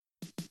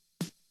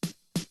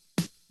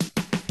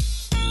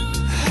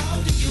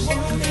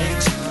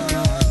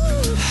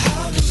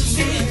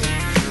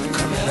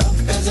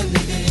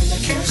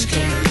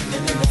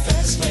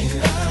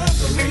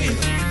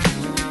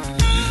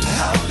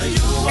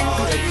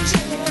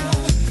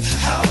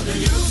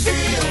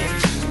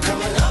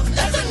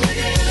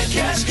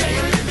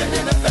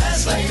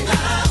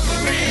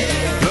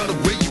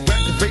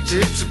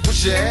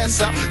get your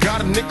ass out.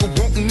 Got a nickel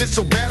wanting it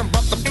so bad I'm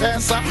about to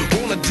pass out.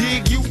 Wanna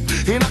dig you,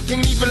 and I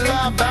can't even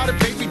lie about it,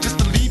 baby. Just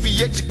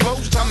alleviate your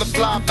clothes, time to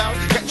fly about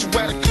it. Catch you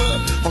at a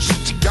club, oh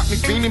shit, you got me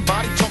feeling.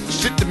 Body talking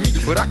shit to me,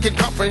 but I can't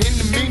comprehend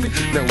the meaning.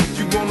 Now if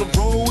you wanna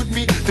roll with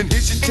me, then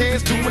here's your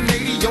chance. Do an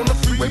 80 on the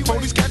freeway,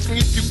 police catch me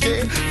if you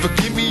can.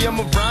 Forgive me, I'm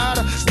a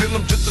rider, still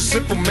I'm just a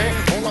simple man.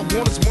 All I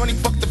want is money,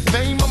 fuck the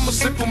fame, I'm a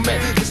simple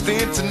man. It's the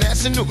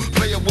international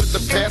player with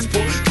the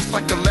passport, just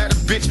like a ladder,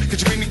 bitch.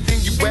 Get you anything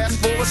you ask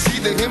for, it's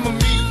either him or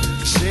me.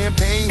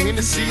 Champagne,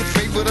 Hennessy, a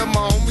favorite of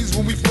my homies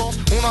when we floss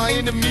on our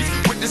enemies.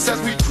 Witness as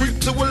we creep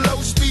to a low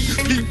speed.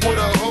 Peep what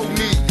a hoe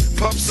need.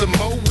 Pump some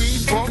more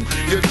weed, bump,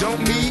 you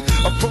don't need.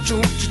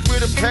 Approaching hoochies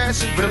with a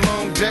passion, been a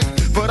long day.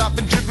 But I've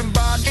been driven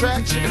by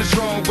attraction in a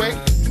strong way.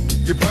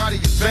 Your body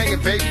is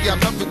banging, baby. I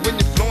love it when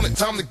you're flown it.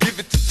 Time to give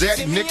it to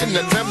daddy, nigga.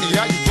 Now tell me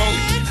how you want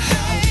it.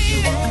 How do you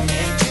want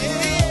it?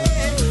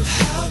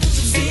 How did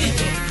you feel?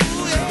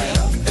 Coming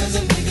up as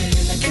a nigga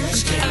in the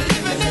cash can.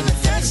 Living in the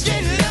cash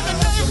can, living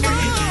like a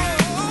real.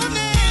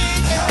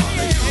 How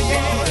do you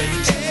want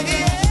it?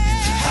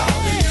 How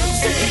do you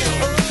feel?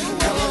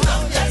 Coming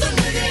up as a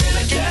nigga in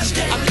the cash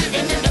can. I'm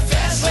living in the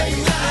fast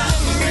lane,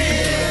 I'm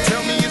real.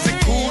 Tell me, is it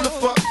cool or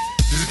fuck?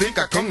 Does you think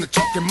I come to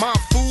talk in my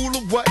fool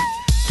or what?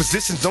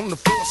 Positions on the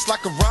floor, it's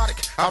like erotic.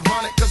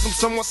 Ironic, cause I'm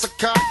somewhat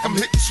psychotic. I'm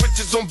hitting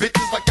switches on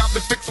bitches like I've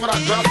been fixed when I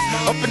drop it.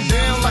 Up and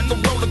down like a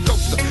roller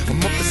coaster. I'm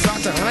up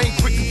beside you, I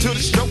ain't quit until the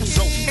show is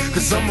over.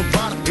 Cause I'm a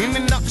rider, in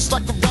and out just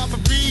like a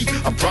robbery.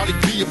 I'll probably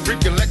be a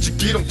freak and let you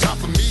get on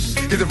top of me.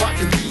 Either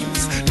rockin'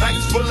 these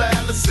nights full of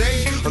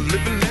Alizé, a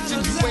living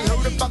legend. You ain't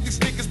heard about these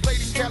niggas play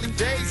these Cali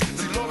days.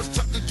 See, Lawrence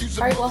Tucker,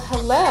 Alright, well,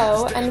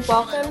 hello and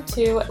welcome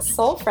to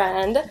Soul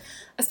Friend,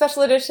 a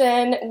special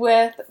edition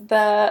with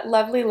the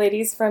lovely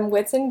ladies from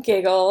Wits and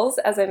Giggles.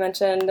 As I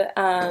mentioned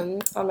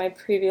on my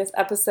previous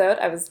episode,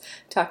 I was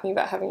talking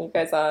about having you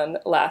guys on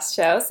last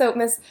show. So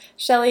Miss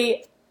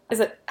Shelley, is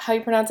it how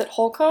you pronounce it,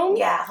 Holcomb?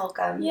 Yeah,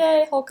 Holcomb.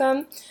 Yay,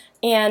 Holcomb.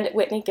 And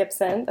Whitney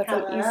Gibson. That's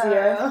Hello.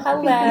 easier.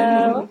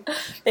 Hello.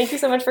 Thank you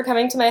so much for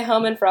coming to my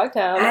home in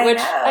Frogtown,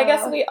 I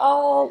guess we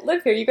all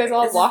live here. You guys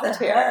all walked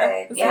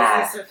here.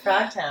 Yeah. This is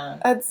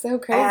Frogtown. That's so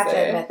crazy. I have to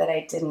admit that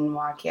I didn't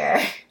walk here.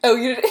 Oh,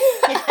 you did?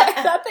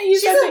 I thought that you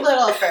She's said a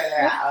little further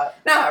out.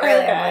 No,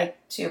 really, Okay. I'm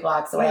like 2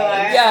 blocks away. You are?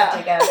 I have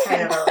to go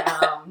kind of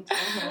around.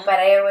 But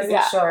I wasn't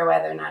Yeah. sure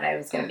whether or not I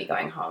was going to be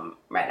going home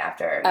right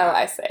after. Oh,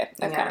 I see.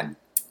 Okay. Yeah.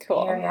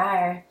 Cool. Here we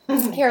are.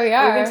 Here we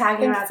are. We've been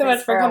talking Thanks about so this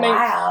much for for coming. a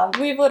while.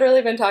 We've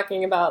literally been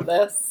talking about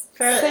this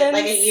For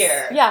like a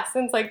year. Yeah,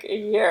 since like a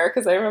year.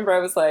 Because I remember I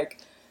was like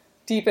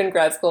deep in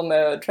grad school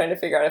mode, trying to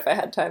figure out if I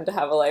had time to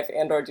have a life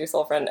and or do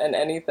Soul Friend and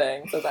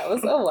anything. So that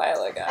was a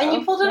while ago. And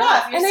you pulled it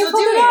off. You're and still I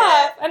pulled doing it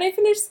off. And I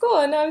finished school,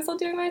 and now I'm still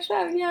doing my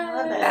show. Yeah,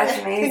 Love it. That's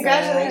amazing.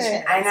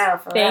 Congratulations. I know,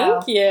 for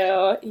real. Thank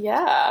you.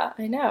 Yeah,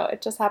 I know.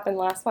 It just happened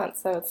last month,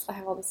 so I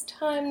have all this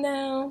time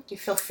now. Do you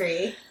feel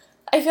free?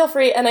 I feel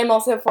free, and I'm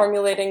also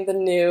formulating the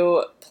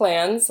new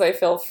plans, so I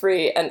feel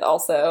free, and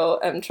also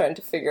I'm trying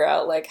to figure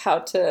out like how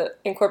to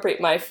incorporate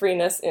my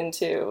freeness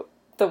into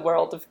the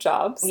world of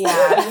jobs.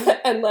 Yeah.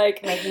 And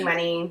like Making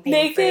money, being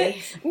make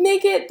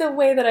free. it the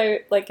way that I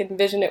like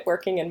envision it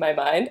working in my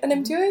mind, and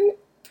I'm doing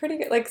pretty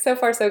good. Like so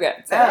far, so good.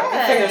 So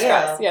Oh, fingers good for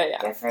crossed. you. Yeah,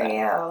 yeah. Good for So,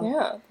 you.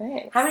 Yeah,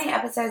 thanks. How many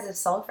episodes of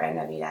Soul Friend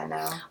have you done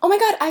now? Oh my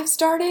god, I've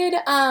started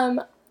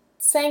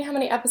saying how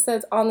many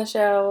episodes on the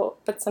show,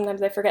 but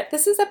sometimes I forget.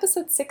 This is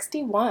episode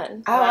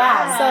 61. Oh,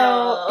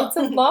 wow. So it's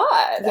a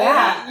lot.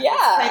 Yeah. Yeah.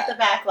 Quite the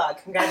backlog. I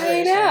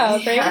Congratulations.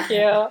 know. Thank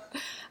you.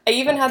 I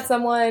even had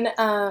someone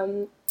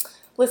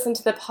listen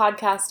to the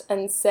podcast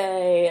and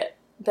say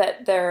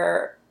that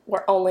there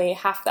were only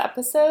half the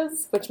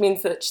episodes, which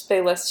means that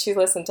she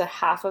listened to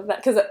half of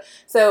that. Because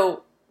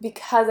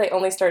I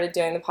only started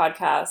doing the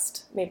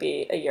podcast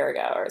maybe a year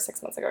ago or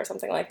 6 months ago or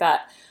something like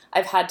that,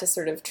 I've had to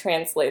sort of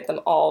translate them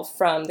all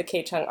from the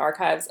K-Chung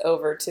archives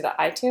over to the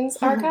iTunes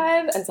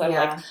archive. And so I'm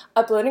like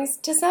uploading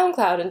to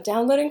SoundCloud and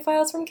downloading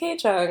files from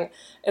K-Chung.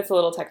 It's a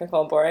little technical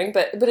and boring,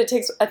 but it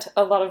takes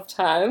a lot of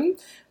time.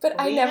 But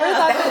I never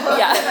thought that,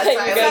 That's why you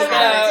I guys was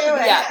gonna do know.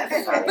 it. Yeah.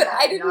 That's why But I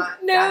I've didn't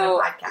not know. done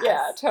a podcast.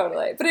 Yeah,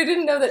 totally. But I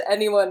didn't know that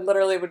anyone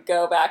literally would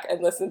go back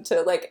and listen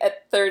to like at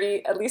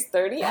least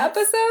 30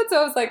 episodes.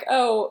 So I was like,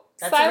 oh,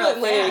 That's a real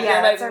silently, fan. you're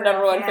Yeah, my that's a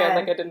number real one fan. fan.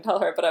 Like I didn't tell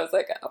her, but I was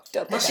like, oh,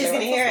 don't Well, think she's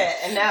going to hear it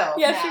and know.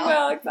 Yeah, now. she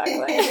will,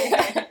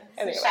 exactly.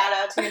 Anyway. Shout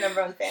out to your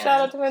number one fan.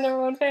 Shout out to my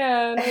number one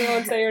fan. We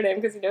won't say your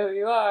name because you know who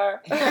you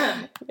are.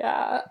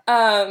 Yeah.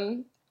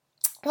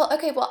 Well,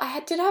 okay. Well, I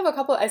did have a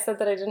couple. I said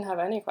that I didn't have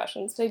any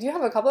questions, but I do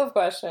have a couple of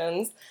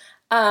questions.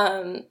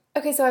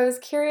 Okay, so I was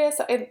curious.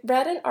 I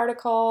read an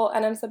article,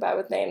 and I'm so bad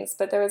with names,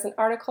 but there was an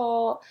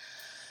article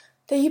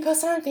that you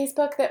posted on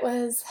Facebook that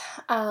was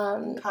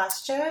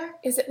Posture?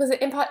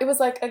 it was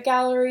like a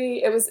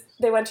gallery.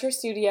 They went to your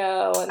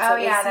studio, and so Oh,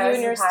 it yeah, was that you was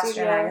in your Imposture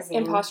studio, magazine.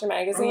 Imposture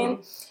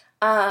magazine.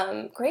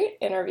 Great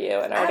interview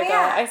and article.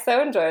 yeah. I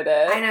so enjoyed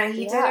it. I know,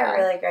 he did a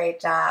really great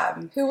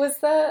job. Who was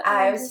the?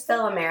 It was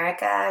Phil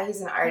America.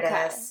 He's an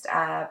artist,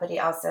 but he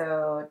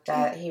also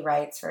he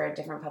writes for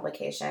different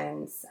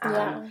publications.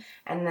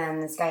 And then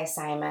this guy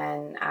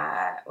Simon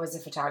was a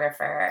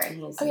photographer, and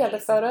he's the amazing.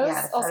 photos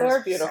Yeah, the also photos are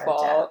so beautiful.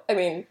 dope. I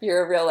mean,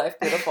 you're real life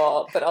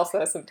beautiful, but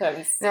also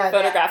sometimes No,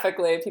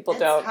 photographically people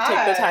It's don't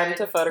take the time hard.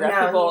 to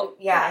photograph people.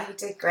 He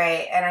did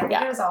great, and I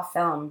think it was all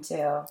filmed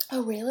too.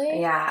 Oh, really?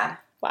 Yeah.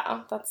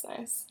 Wow, that's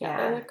nice. Yeah,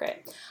 Yeah. they look great.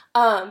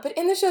 But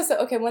in the show,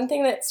 one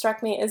thing that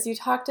struck me is you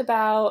talked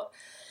about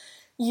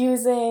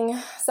using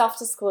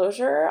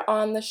self-disclosure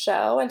on the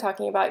show and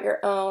talking about your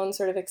own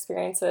sort of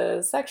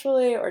experiences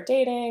sexually or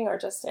dating or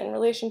just in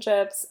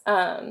relationships.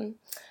 And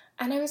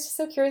I was just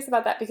so curious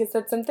about that because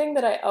that's something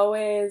that I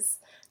always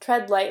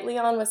tread lightly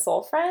on with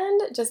Soul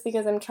Friend just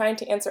because I'm trying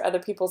to answer other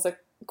people's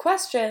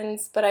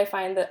questions, but I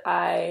find that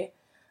I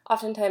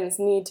oftentimes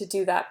need to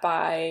do that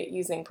by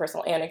using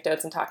personal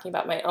anecdotes and talking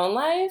about my own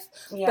life.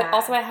 Yeah. But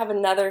also I have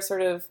another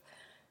sort of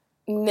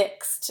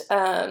mixed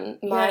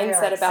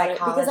mindset like about it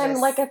because I'm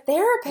like a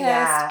therapist.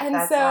 Yeah, and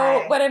that's so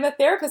why. when I'm a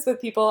therapist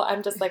with people,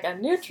 I'm just like a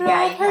neutral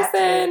Yeah, you have to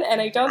person be.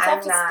 and I don't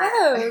I'm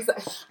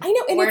self-disclose. I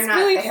know, and We're it's not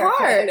really therapists.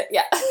 hard.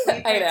 Yeah, We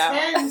I know.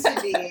 pretend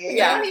to be.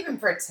 Yeah. I don't even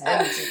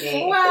pretend to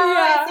be. Well,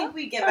 Yeah. I think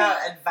we give out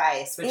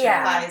advice, which Yeah.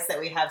 implies that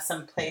we have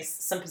some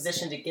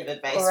position to give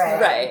advice. Right.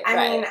 Right. I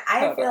mean, I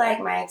Totally. feel like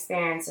my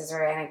experiences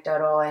are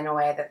anecdotal in a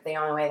way that the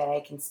only way that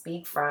I can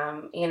speak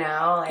from,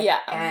 like, Yeah.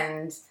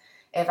 and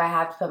if I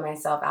have to put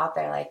myself out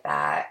there like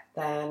that,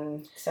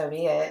 then so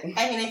be it.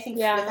 I mean, I think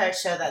Yeah. with our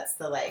show, that's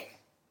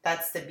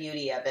the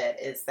beauty of it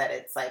is that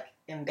it's like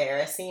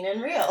embarrassing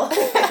and real.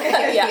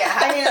 Yeah.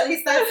 I mean, at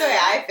least that's the way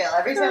I feel.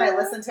 Every time I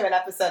listen to an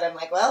episode, I'm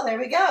like, well, there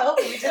we go.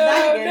 We did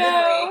that Oh, again, didn't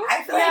no. we?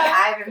 I feel like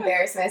I've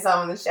embarrassed myself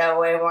on the show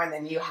way more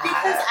than you have.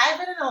 Because I've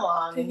been in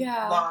a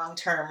Yeah.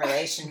 long-term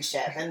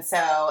relationship, and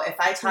so if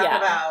I talk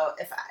about,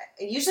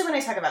 usually when I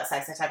talk about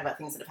sex, I talk about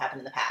things that have happened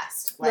in the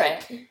past,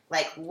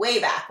 like way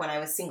back when I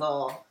was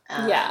single.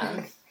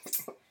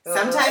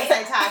 Sometimes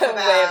I talk Way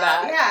about,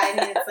 back. I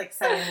mean, it's like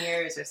 7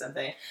 years or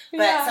something. But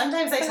Yeah.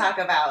 sometimes I talk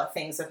about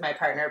things with my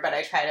partner, but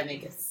I try to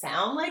make it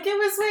sound like it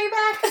was way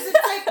back because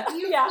it's like,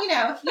 you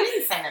know, you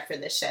didn't sign up for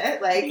this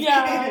shit. Like,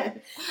 Yeah.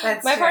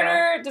 That's My true.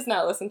 partner does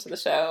not listen to the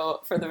show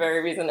for the very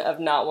reason of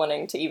not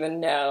wanting to even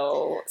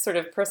know sort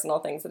of personal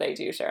things that I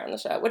do share on the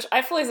show, which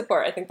I fully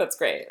support. I think that's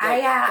great.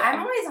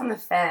 I'm always on the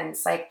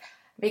fence, like,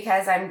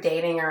 because I'm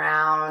dating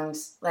around,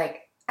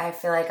 like, I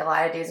feel like a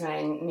lot of dudes, when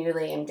I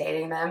newly am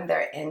dating them,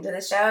 they're into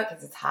the show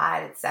because it's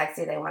hot, it's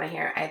sexy, they want to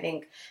hear, I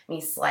think,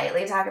 me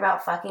slightly talk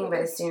about fucking, but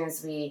as soon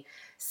as we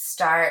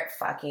start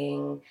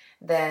fucking,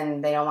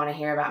 then they don't want to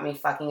hear about me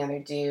fucking other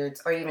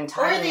dudes or even or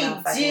talking they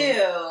about fucking.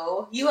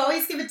 do. You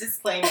always give a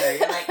disclaimer.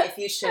 You're like, if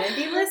you shouldn't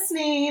be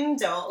listening,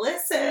 don't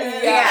listen.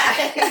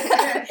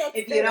 Yeah.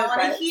 If you don't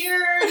want to hear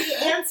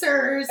the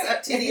answers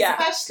up to these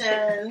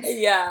questions.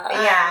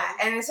 Yeah.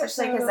 And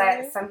especially because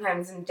I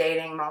sometimes am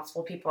dating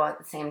multiple people at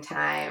the same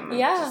time.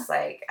 Yeah. Just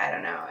like, I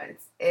don't know.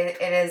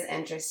 It is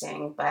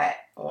interesting, but,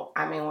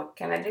 I mean, what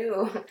can I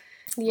do?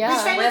 Yeah.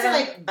 We try not to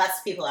like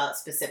bust people out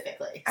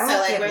specifically. I So won't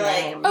like give we're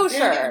names. like, Oh, we don't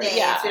sure. give names,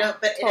 Yeah. we don't.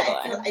 But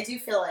Totally. I do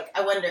feel like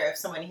I wonder if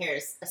someone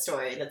hears a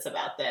story that's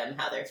about them,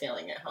 how they're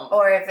feeling at home.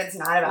 Or if it's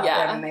not about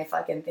Yeah. them and they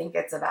fucking think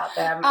it's about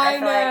them. I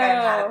feel like I've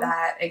know. had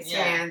that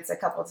experience a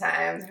couple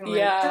times. I'm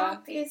Yeah. like,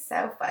 don't be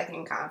so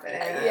fucking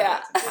confident.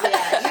 Yeah.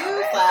 Yeah,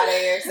 you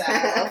flatter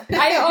yourself.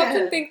 I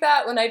often think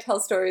that when I tell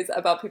stories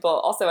about people.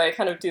 Also, I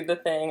kind of do the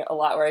thing a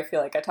lot where I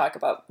feel like I talk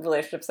about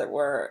relationships that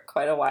were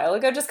quite a while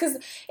ago, just because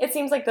it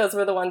seems like those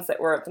were the ones that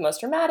were the most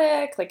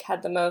dramatic, like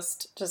had the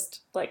most just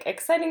like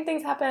exciting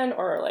things happen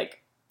or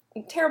like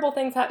terrible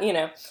things happen, you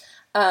know.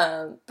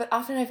 But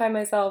often I find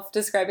myself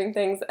describing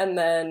things and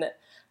then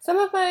some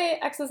of my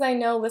exes I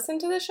know listen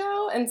to the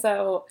show, and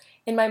so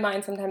in my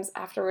mind sometimes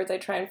afterwards I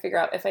try and figure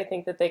out if I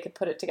think that they could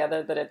put it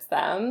together that it's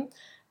them.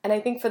 And I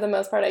think for the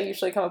most part I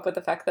usually come up with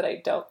the fact that I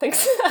don't think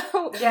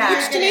so. Yeah.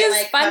 Which to me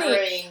is funny.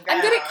 Covering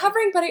I'm good at ground.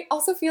 covering, but I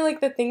also feel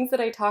like the things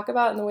that I talk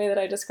about and the way that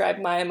I describe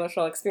my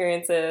emotional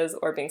experiences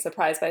or being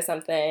surprised by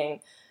something,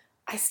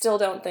 I still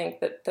don't think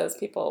that those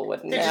people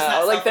would They're know. just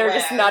not Like, they're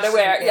just not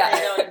aware. They Yeah.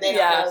 don't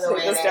Yeah, know the they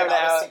way just they don't did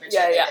all the know. stupid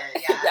Yeah, shit yeah. they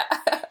did.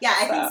 Yeah. Yeah,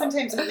 I think So.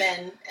 sometimes with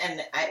men,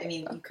 and I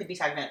mean, you could be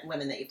talking about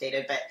women that you've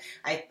dated, but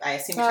I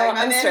assume Oh, you're talking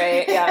about I'm men.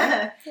 straight,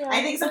 yeah.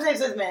 I think sometimes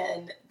with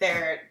men,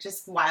 they're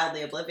just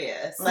wildly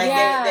oblivious. Like,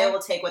 Yeah. they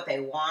will take what they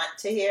want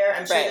to hear.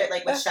 I'm sure Right. that,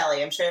 like, with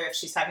Shelley, I'm sure if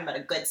she's talking about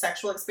a good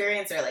sexual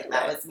experience, they're like,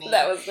 that was me.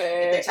 That was me.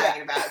 If they're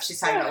talking Yeah. about, if she's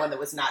talking about one that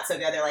was not so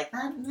good, they're like,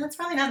 that's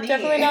probably not me.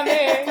 Definitely not me.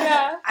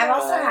 Yeah. I've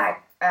also had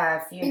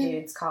a few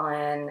dudes call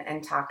in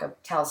and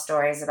tell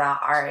stories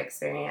about our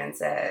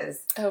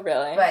experiences. Oh,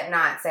 really? But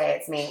not say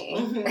it's me.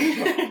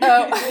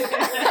 Oh.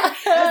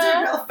 Those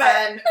are real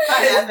fun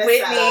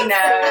Whitney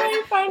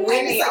knows.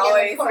 Whitney's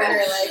always corner,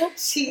 like,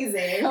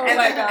 cheesing. Oh and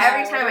my then God.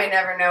 every time I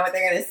never know what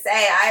they're going to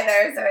say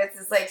either, so it's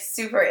this, like,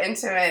 super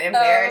intimate,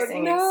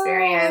 embarrassing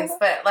experience.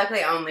 But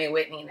luckily only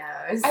Whitney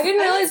knows. I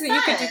didn't realize that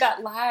you could fun. do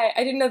that live.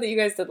 I didn't know that you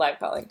guys did live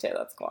calling, too.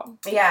 That's cool.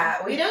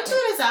 Yeah. We don't do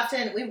it as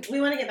often.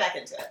 We want to get back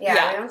into it.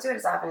 Yeah, we don't do it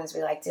as often as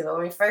we like to, but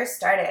when we first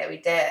started, we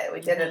did. We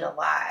did it a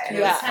lot. And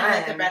Yeah. it was kind of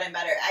like the bread and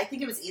butter. I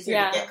think it was easier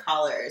to get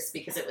callers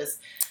because it was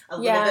a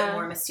little bit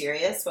more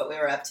mysterious what we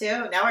were up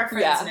to. Now our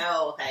friends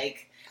know,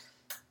 like,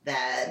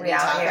 that we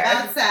talk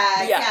about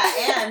sex,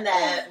 and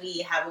that we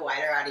have a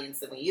wider audience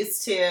than we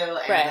used to,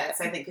 and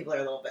so I think people are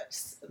a little bit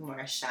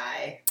more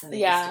shy than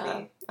they used to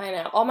be. I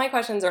know. All my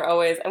questions are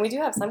always, and we do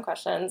have some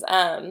questions,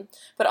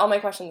 but all my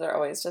questions are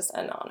always just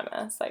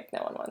anonymous. Like, no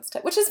one wants to,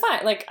 which is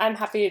fine. Like, I'm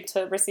happy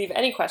to receive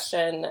any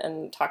question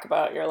and talk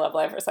about your love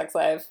life or sex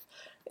life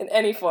in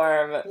any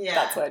form. Yeah.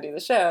 That's why I do the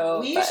show.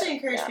 We usually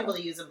encourage people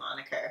to use a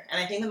moniker,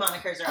 and I think the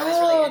monikers are always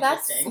really interesting.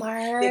 That's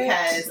smart.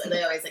 Because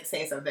they always, like,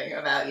 say something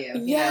about you.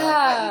 You know,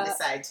 like what you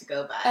decide to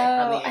go by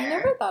on the air. I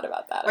never thought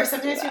about that. Or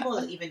sometimes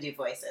people even do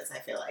voices. I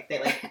feel like they,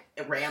 like,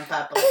 ramp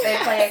up. They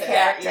play a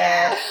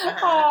character,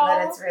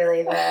 but it's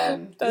really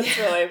them. That's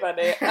really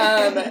funny.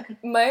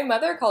 My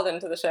mother called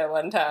into the show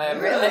one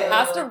time and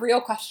asked a real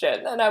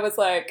question, and I was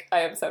like, I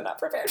am so not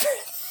prepared for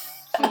this.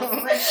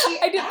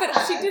 I did,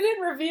 but she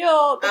didn't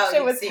reveal that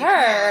it was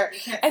her,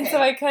 and so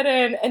I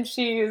couldn't. And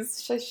she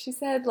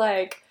said,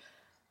 like,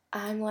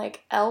 I'm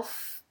like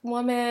elf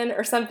woman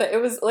or something.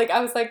 It was like, I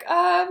was like,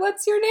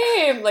 what's your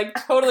name? Like,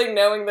 totally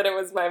knowing that it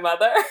was my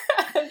mother.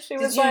 And she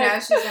was Did you like, know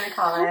she was going to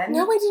call in?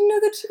 No, I didn't know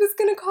that she was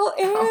going to call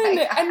in. Oh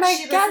my And my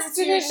She guest listens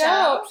to your didn't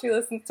know. show? She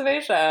listens to my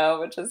show,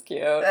 which is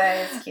cute.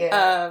 That is cute.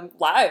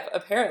 Live,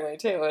 apparently,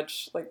 too,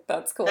 which, like,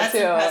 that's cool, That's too.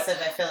 impressive,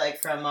 I feel like,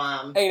 for a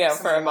mom. I know,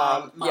 for a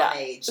mom,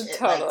 age.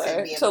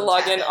 Totally. To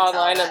log in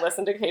online and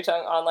listen to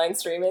K-Chung online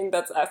streaming,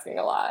 that's asking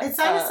a lot. It's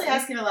honestly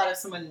asking a lot of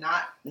someone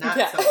not so old.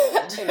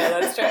 I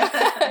know, that's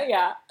true.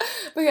 Yeah.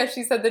 But yeah,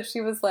 she said that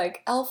she was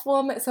like, elf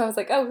woman. So I was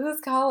like, oh,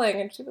 who's calling?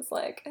 And she was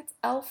like, it's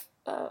elf.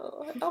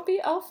 Oh, I'll be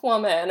elf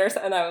woman or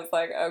something. And I was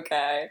like,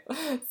 okay,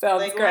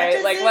 sounds Like, great.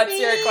 what Like, does it what's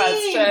your mean?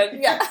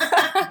 question? Yeah.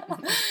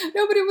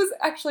 No, but it was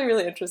actually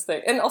really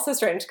interesting. And also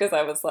strange because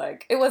I was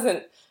like, it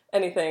wasn't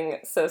anything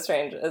so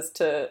strange as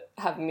to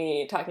have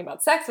me talking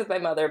about sex with my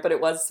mother, but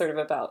it was sort of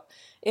about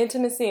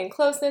intimacy and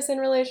closeness in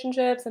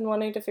relationships and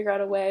wanting to figure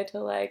out a way to,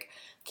 like,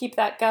 keep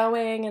that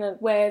going in a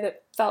way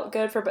that felt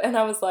good for, and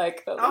I was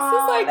like,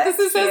 this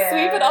is so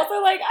sweet, but also,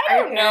 like, I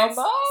don't know,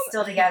 Mom.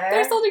 Still together?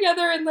 They're still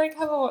together and, like,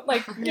 have a,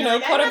 like, you know,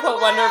 like, quote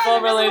unquote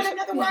wonderful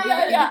relationship.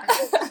 Yeah. Yeah.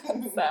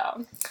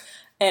 So,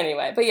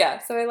 anyway, but yeah,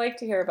 so I like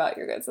to hear about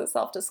your guys'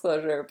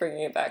 self-disclosure,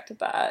 bringing it back to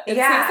that. It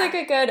seems like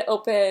a good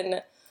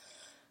open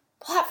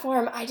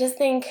platform. I just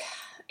think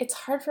it's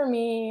hard for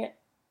me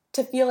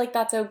to feel like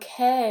that's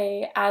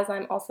okay, as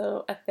I'm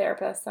also a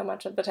therapist so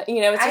much of the time.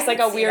 You know, it's just like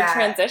a weird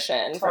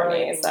transition for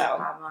me. So,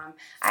 problem.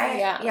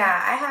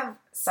 I have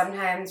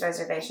sometimes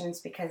reservations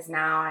because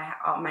now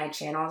all my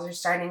channels are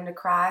starting to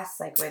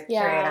cross, like with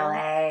Curate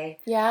LA.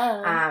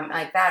 Yeah.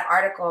 Like that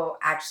article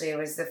actually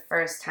was the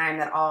first time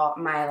that all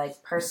my,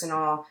 like,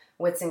 personal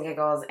Wits and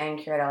Giggles and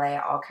Curate LA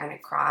all kind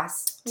of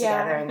crossed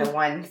together into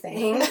one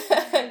thing.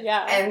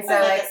 Yeah. And so,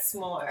 like like, a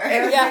s'more.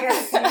 it was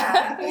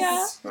Yeah.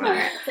 It's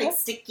It's like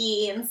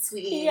sticky and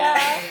sweet.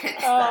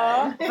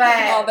 Yeah. But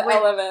all the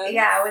elements.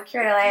 Yeah, with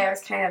Curate LA, I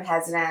was kind of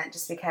hesitant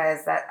just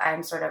because that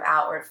I'm sort of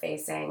outward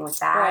facing with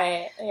that.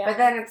 Right. Yeah. But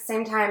then at the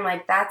same time,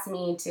 like, that's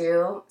me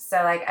too. So,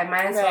 like, I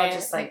might as well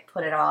just, like,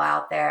 put it all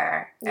out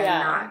there and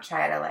not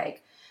try to,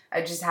 like,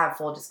 I just have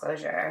full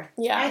disclosure.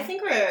 Yeah. I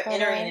think we're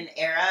entering an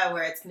era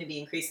where it's going to be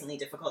increasingly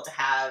difficult to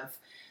have,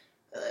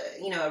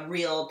 a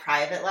real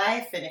private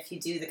life. And if you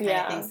do the kind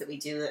of things that we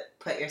do that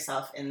put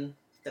yourself in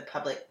the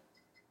public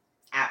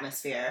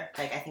atmosphere,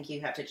 like, I think you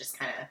have to just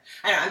kind of,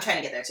 I don't know, I'm trying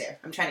to get there too.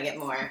 I'm trying to get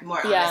more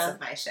honest with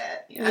my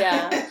shit. You know?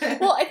 Yeah.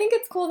 Well, I think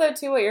it's cool though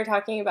too what you're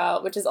talking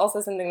about, which is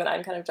also something that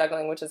I'm kind of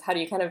juggling, which is how do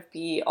you kind of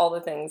be all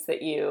the things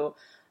that you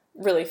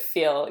really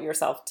feel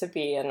yourself to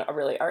be and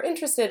really are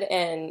interested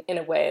in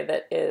a way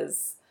that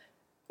is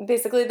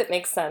basically that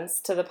makes sense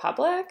to the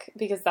public,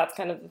 because that's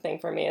kind of the thing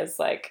for me is,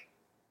 like,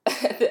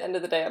 at the end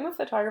of the day, I'm a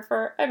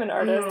photographer, I'm an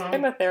artist,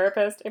 I'm a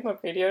therapist, I'm a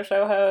radio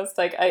show host.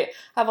 Like, I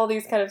have all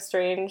these kind of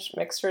strange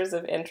mixtures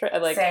of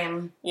interest. Like,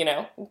 Same. You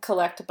know,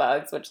 collect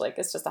bugs, which, like,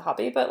 is just a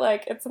hobby, but,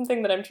 like, it's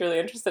something that I'm truly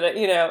interested in,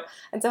 you know.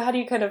 And so how do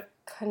you kind of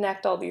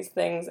connect all these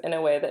things in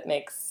a way that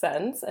makes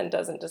sense and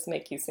doesn't just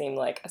make you seem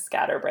like a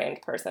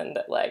scatterbrained person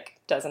that, like,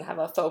 doesn't have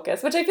a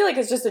focus, which I feel like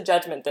is just a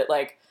judgment that,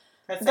 like,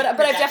 but I've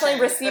definitely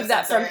received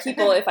that from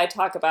people if I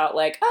talk about,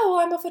 like, oh,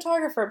 well, I'm a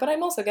photographer, but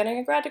I'm also getting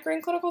a grad degree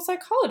in clinical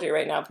psychology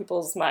right now.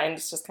 People's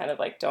minds just kind of,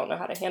 like, don't know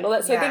how to handle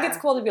that. So I think it's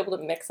cool to be able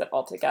to mix it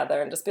all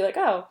together and just be like,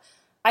 oh,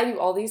 I do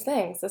all these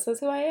things. This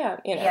is who I am,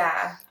 you know.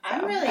 Yeah.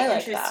 I'm really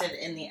interested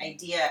in the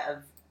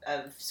idea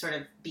sort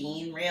of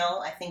being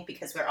real, I think,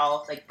 because we're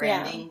all like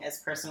branding as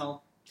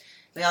personal.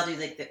 We all do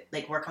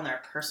like work on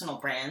our personal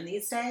brand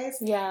these days.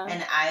 Yeah.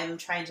 And I'm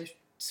trying to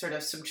sort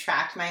of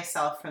subtract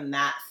myself from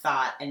that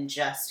thought and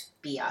just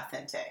be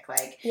authentic.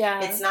 Like,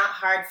 it's not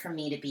hard for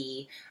me to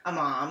be a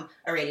mom,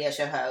 a radio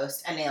show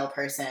host, a nail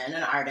person,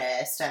 an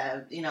artist,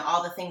 you know,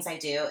 all the things I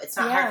do. It's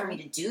not hard for me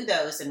to do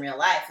those in real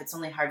life. It's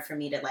only hard for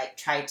me to like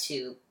try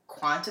to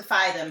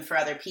quantify them for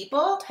other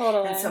people.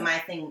 Totally. And so my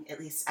thing, at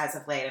least as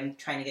of late, I'm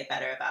trying to get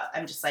better about,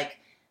 I'm just like,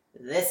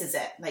 this is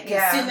it. Like,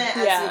 consume it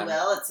as you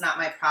will. It's not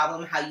my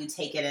problem how you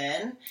take it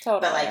in.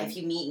 Totally. But, like, if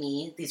you meet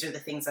me, these are the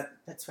things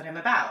that's what I'm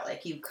about.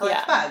 Like, you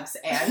collect bugs,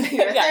 and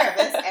you're a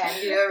therapist,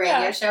 and you do a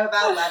radio show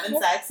about love and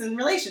sex and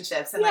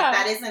relationships. And, like,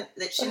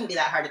 that shouldn't be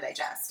that hard to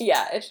digest.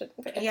 Yeah, it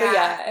shouldn't be.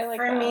 Yeah, I like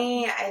for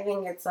me, I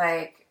think it's,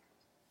 like,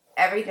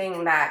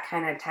 everything that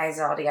kind of ties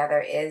it all together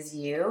is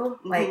you.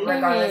 Like,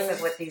 regardless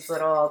of what these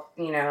little,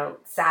 you know,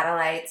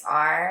 satellites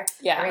are,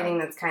 everything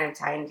that's kind of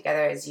tying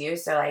together is you.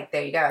 So, like,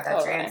 there you go.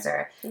 That's your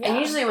answer. Yeah. And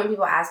usually when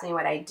people ask me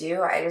what I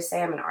do, I just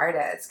say I'm an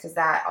artist, because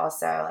that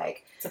also,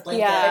 like... It's a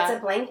blanket. Yeah. It's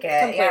a blanket.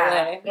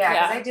 Completely. Yeah,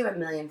 because I do a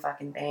million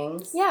fucking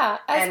things. Yeah,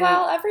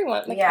 well,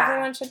 everyone. Like,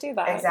 everyone should do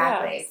that.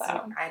 Exactly. Yeah,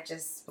 so. I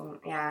just,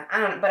 I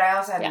don't know. But I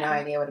also have no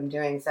idea what I'm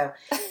doing, so...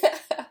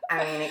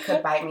 I mean, it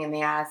could bite me in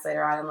the ass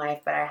later on in life,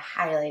 but I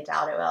highly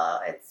doubt it will.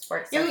 It's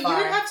worked so far. You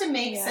would have to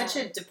make such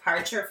a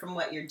departure from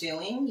what you're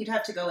doing. You'd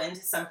have to go into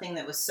something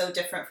that was so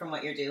different from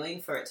what you're doing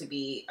for it to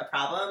be a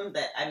problem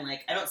that I'm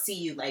like, I don't see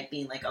you like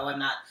being like, oh,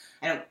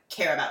 I don't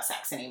care about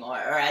sex anymore,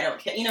 or I don't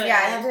care, you know what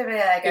I mean? I have to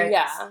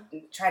be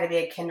like, try to be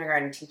a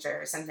kindergarten teacher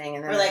or something.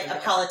 And then or like a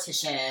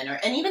politician,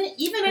 and even I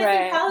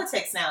think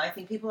politics now, I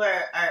think people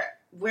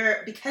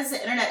are because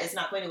the internet is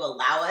not going to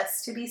allow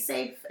us to be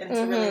safe and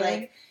to really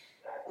like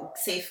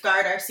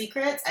safeguard our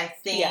secrets. I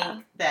think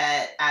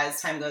that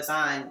as time goes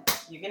on,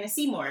 you're going to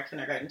see more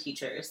kindergarten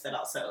teachers that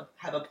also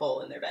have a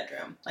pole in their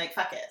bedroom. Like,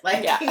 fuck it.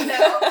 Like, you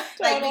know,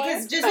 like,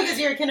 because just because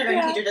you're a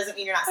kindergarten teacher doesn't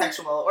mean you're not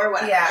sexual or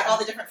whatever. Like, all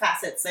the different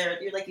facets there,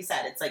 you're like you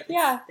said, it's like,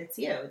 it's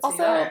you. It's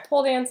also,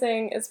 pole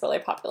dancing is really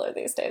popular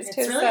these days,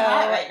 too. It's really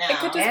hot right now. It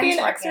could just be an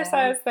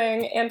exercise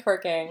thing, and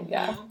twerking.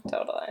 Yeah,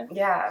 totally.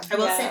 Yeah. I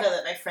will say, though,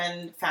 that my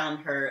friend found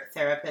her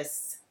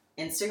therapist's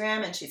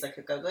Instagram, and she's like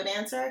a go-go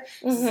dancer.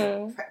 This is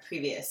a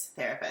previous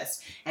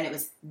therapist, and it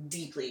was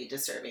deeply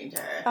disturbing to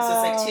her. So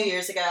it's like 2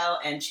 years ago,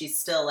 and she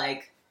still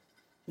like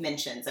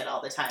mentions it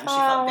all the time.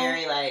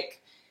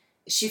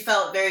 She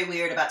felt very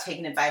weird about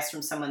taking advice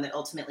from someone that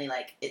ultimately,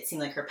 like, it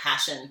seemed like her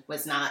passion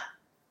was not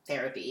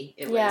therapy.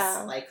 It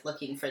was like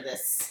looking for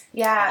this.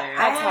 Yeah,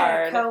 I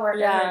had a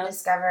coworker who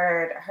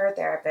discovered her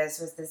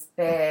therapist was this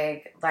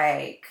big,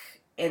 like,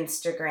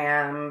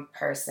 Instagram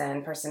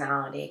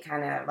personality,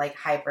 kind of like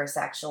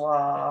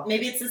hypersexual.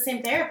 Maybe it's the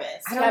same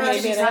therapist. I don't know.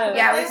 Maybe we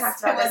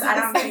talked about this. I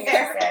don't think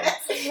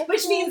it's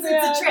which means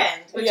it's a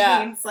trend. Which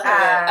means like,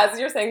 as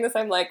you're saying this,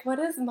 I'm like, what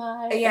is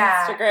my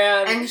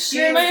Instagram? And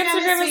my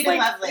Instagram is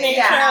like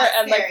nature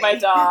and like my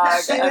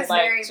dog she and was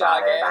like very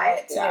jogging. Bothered by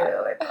it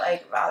too. It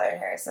like bothered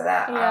her. So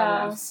that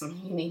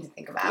you need to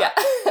think about. Yeah.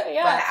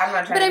 But I'm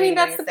not trying to be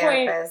that's the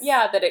therapist. point.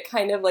 Yeah, that it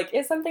kind of like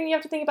is something you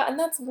have to think about, and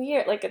that's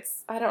weird. Like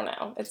it's, I don't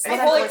know. It's I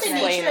feel like the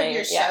nature of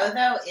your show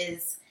though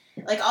is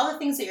like all the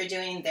things that you're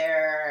doing.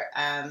 They're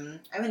I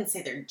wouldn't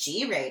say they're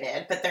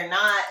G-rated, but they're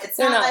not. It's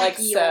not like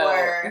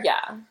you're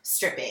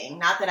stripping.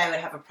 Not that I would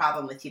have a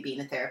problem with you being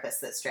a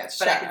therapist that strips,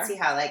 but I could see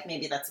how like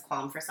maybe that's a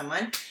qualm for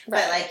someone. Right.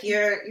 But like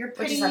you're pretty.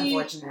 Which is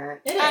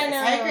unfortunate. It is. I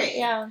know. I agree.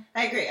 Yeah.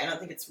 I agree. I don't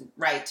think it's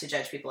right to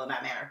judge people in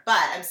that manner.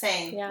 But I'm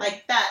saying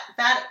like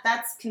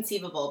that's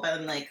conceivable. But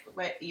I'm like,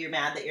 what? You're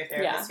mad that your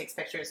therapist takes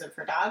pictures of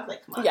her dog?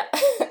 Like, come on. Yeah.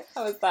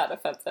 How is that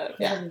offensive?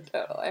 Yeah.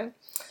 Totally.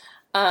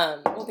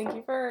 Well, thank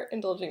you for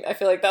indulging. I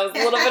feel like that was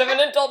a little bit of an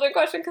indulgent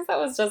question because that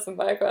was just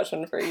my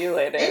question for you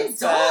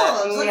ladies.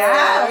 Indulge.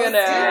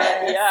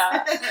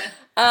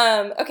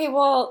 Okay,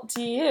 well,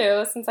 do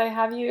you, since I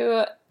have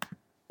you,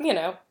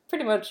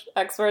 pretty much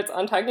experts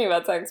on talking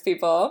about sex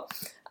people,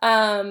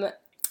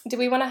 do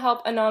we want to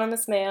help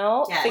Anonymous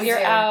Male figure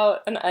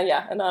out?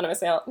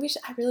 Anonymous Male.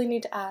 I really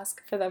need to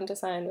ask for them to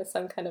sign with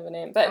some kind of a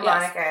name, but a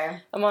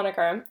moniker. We'll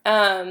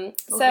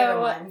give him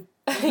one.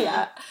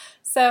 Yeah.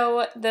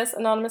 So this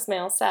Anonymous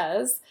Male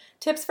says,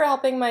 tips for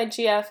helping my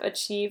GF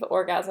achieve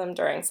orgasm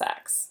during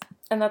sex.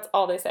 And that's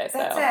all they say.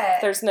 That's so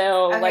it. There's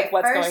no, like,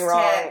 what's going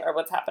wrong or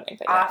what's happening.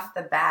 Off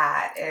the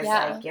bat is,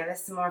 like, give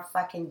us some more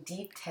fucking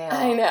detail.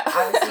 I know.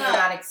 Obviously, you're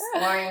not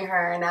exploring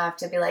her enough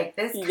to be like,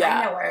 this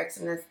kind of works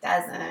and this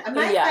doesn't.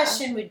 My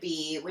question would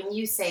be, when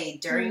you say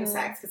during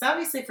sex, because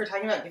obviously if we're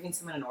talking about giving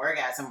someone an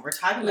orgasm, we're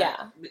talking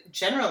about,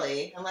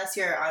 generally, unless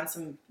you're on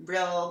some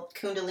real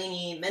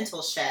kundalini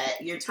mental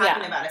shit, you're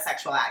talking about a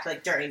sexual act,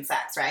 like during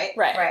sex, right?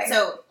 Right.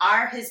 So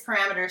are his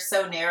parameters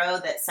so narrow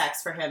that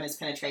sex for him is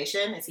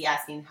penetration? Is he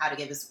asking how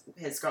to give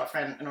his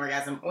girlfriend an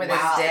orgasm with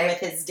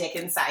his dick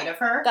inside of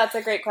her? That's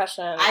a great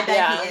question. I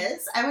bet he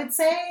is, I would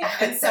say.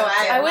 And so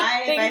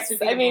my advice would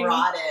be to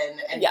broaden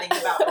and think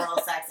about oral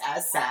sex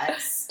as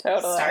sex.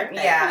 Totally. Start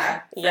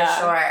there. For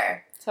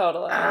sure.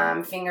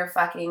 Totally. Finger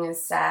fucking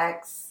is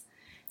sex.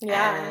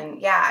 Yeah.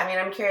 And I mean,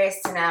 I'm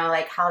curious to know,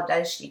 like, how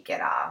does she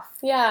get off?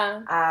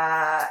 Yeah.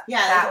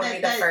 That would be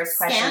the first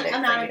question scant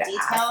amount of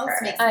details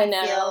makes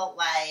me feel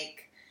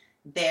like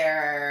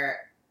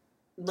they're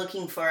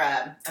looking for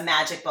a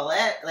magic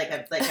bullet, like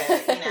a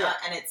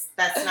and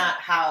that's not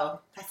how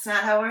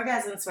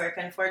orgasms work,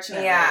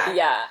 unfortunately.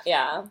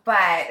 Yeah.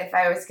 But if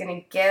I was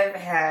gonna give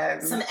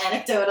him some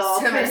anecdotal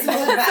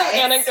personal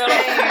advice,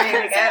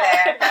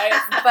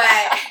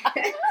 but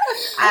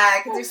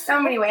because there's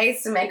so many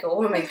ways to make a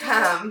woman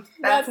come.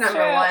 That's number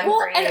true. one well,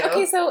 for you. And,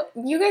 okay, so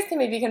you guys can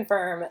maybe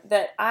confirm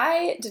that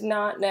I did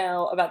not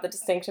know about the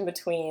distinction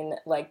between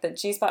like the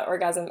G-spot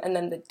orgasm and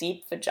then the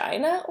deep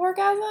vagina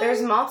orgasm.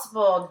 There's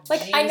multiple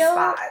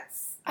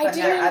G-spots. But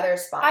there are other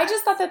spots. I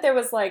just thought that there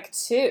was like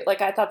two.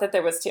 Like I thought that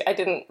there was two. I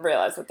didn't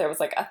realize that there was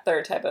like a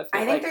third type of.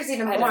 I think there's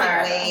even more.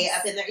 Way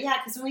up in there,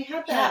 because when we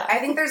had that, I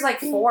think there's like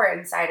 4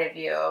 inside of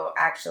you.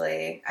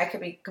 Actually, I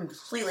could be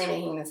completely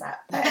making this up.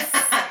 But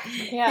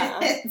yeah,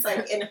 it's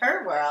like in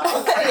her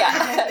world.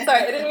 Yeah,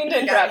 sorry, I didn't mean to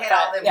interrupt. Hit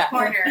all the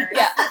corners.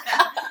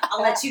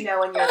 I'll let you know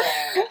when you're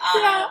there.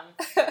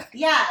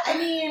 I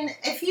mean,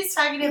 if he's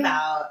talking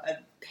about a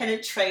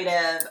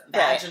penetrative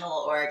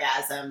vaginal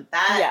orgasm,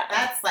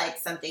 that's like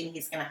something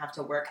he's going to have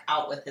to work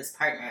out with his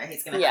partner.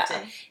 He's going to have to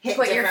hit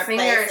put your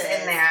fingers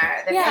in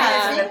there. The fingers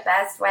are the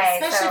best way,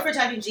 especially if we're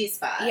talking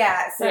G-spot.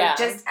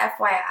 Just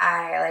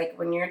FYI, like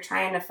when you're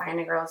trying to find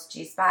a girl's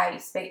G-spot, you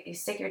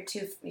spit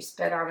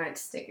on it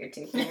to stick your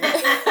 2 fingers.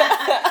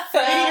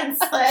 Freudian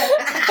slip.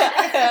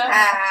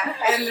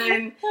 And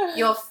then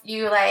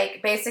you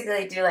like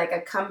basically do like a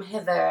come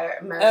hither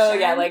motion. Oh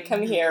yeah, like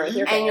come here with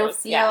your fingers. And you'll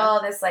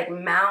feel this like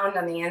mound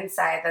on the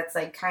inside that's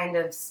like kind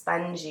of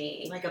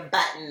spongy, like a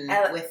button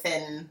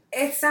within.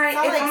 It's not.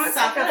 It's almost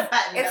like a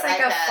button. It's like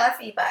a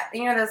fluffy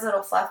button. You know those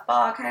little fluff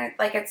ball kind of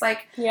like. It's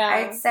like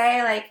I'd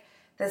say like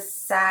the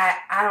size.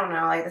 I don't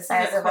know, like the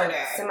size of a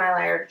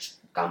semi-large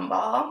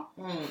gumball.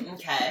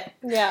 Okay.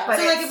 Yeah. But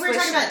so like if we're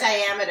talking about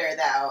diameter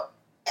though,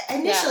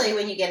 initially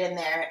when you get in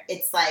there,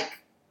 it's like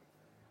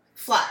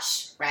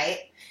flush,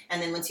 right?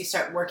 And then once you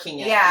start working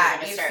it, you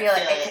feel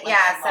it.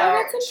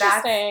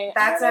 So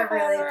that's a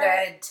really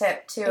good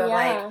tip too.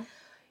 Of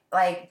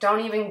like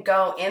don't even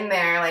go in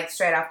there like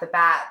straight off the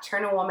bat.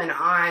 Turn a woman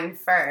on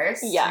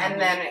first, and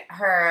then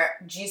her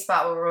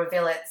G-spot will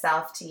reveal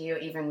itself to you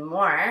even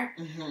more.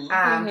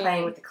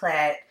 Playing with the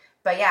clit.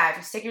 But if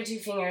you stick your 2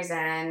 fingers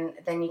in,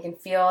 then you can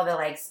feel the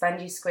like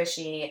spongy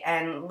squishy,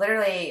 and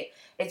literally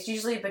it's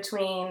usually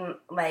between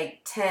like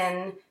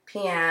 10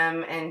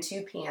 p.m. and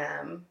 2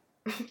 p.m.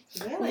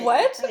 Really?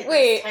 What?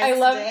 Wait, I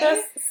love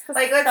this.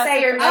 Like, let's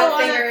say your middle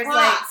finger is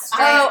like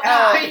straight up.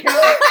 I'm like,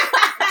 what?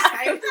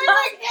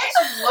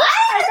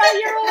 I thought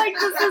you were like,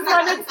 this is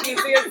when it's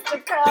easiest to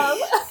come.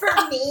 For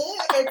me,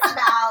 it's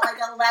about like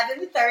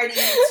 11:30,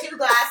 2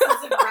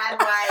 glasses of red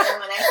wine, and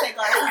when I say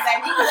glasses, I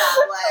mean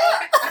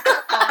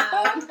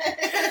goblet.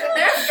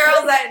 There's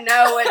girls that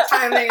know what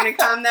time they're going to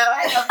come, though.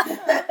 I love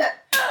that.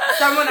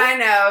 Someone I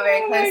know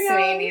very close to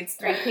me needs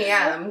 3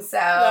 p.m. So,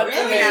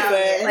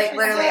 like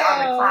literally on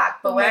the clock.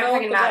 But what I'm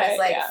talking about is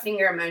like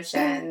finger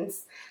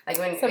motions. Like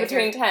when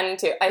between 10 and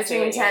 2.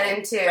 Between 10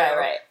 and 2.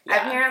 Right.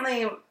 Yeah.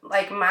 Apparently,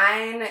 like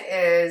mine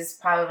is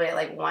probably at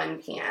like 1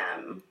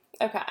 p.m.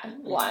 Okay.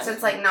 1. So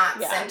it's like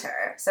not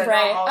center. So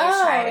don't always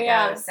try to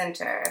go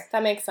center.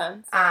 That makes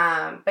sense.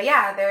 But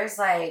there's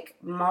like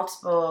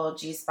multiple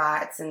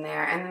G-spots in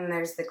there, and then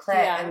there's the clit,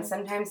 and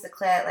sometimes the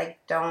clit like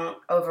don't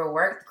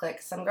overwork the clit.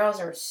 'Cause some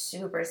girls are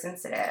super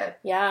sensitive.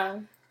 Yeah.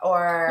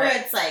 Or where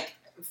it's like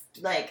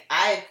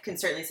I can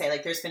certainly say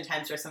like there's been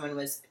times where someone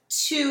was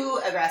too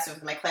aggressive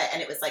with my clit,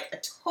 and it was like a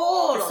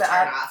total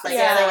turn off. Like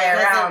the other way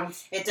around.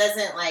 It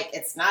doesn't like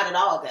it's not at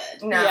all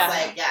good. No. It's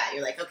like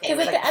you're like okay.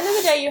 Because at the end of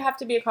the day, you have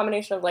to be a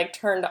combination of like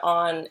turned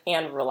on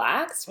and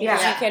relaxed.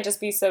 Because you can't just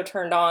be so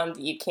turned on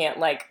that you can't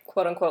like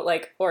quote unquote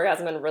like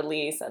orgasm and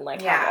release and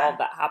like have all of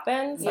that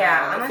happen. So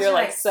unless if you're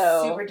like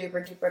so super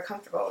duper duper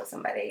comfortable with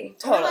somebody.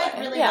 Totally. Or like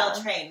really well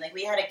trained. Like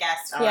we had a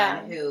guest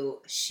on who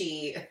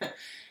she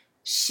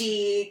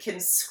can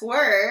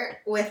squirt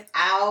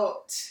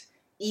without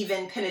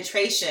even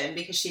penetration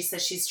because she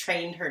says she's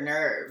trained her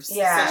nerves.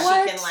 Yeah.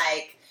 So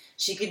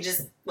she can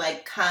just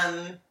like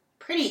come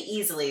pretty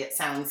easily, it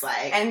sounds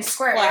like. And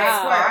squirt.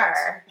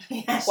 Wow.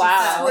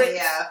 Wow. Squid.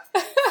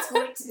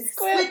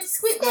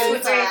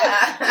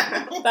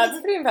 That's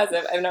pretty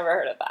impressive. I've never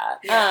heard of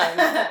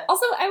that.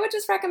 Also, I would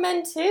just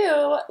recommend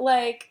too,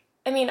 like,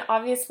 I mean,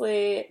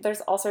 obviously,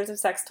 there's all sorts of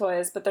sex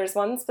toys, but there's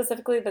one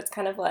specifically that's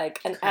kind of like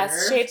an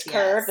S-shaped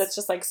curve that's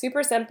just like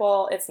super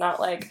simple. It's not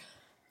like,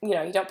 you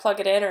don't plug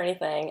it in or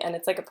anything, and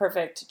it's like a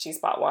perfect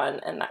G-spot one,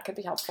 and that could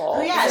be helpful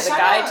for the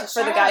guy to use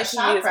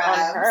on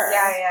her.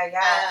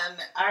 Yeah.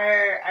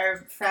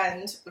 Our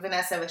friend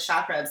Vanessa with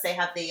Shop Rubs, they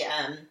have they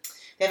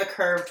have a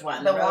curved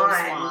one, the rose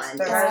wand,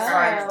 which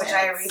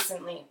I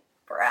recently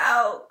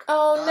broke.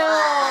 Oh no!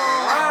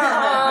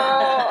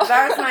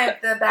 That was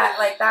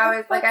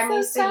I'm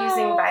used to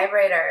using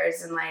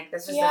vibrators, and like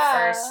this was the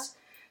first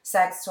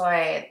sex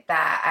toy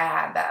that I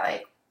had that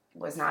like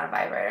was not a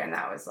vibrator, and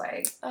that was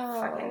like,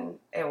 fucking,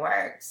 it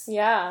works.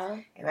 Yeah.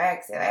 It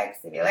works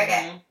if you like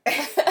it.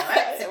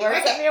 It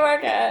works if you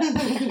work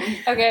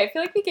it. Okay, I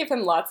feel like we gave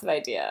him lots of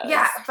ideas.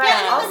 Yeah, but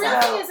the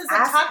real thing is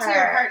like, talk to your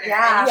partner.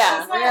 Yeah,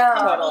 she's not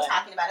comfortable totally.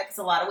 talking about it because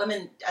a lot of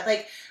women,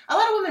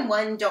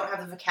 one, don't have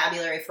the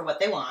vocabulary for what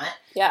they want.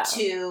 Yeah.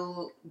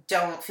 Two,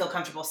 don't feel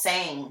comfortable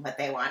saying what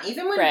they want,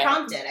 even when Right.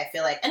 prompted. I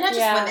feel like, and not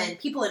just women,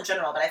 people in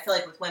general, but I feel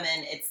like with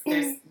women, it's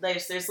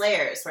there's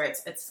layers where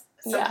it's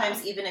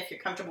sometimes even if you're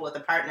comfortable with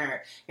a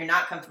partner, you're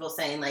not comfortable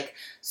saying like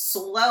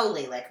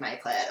slowly like my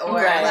clit or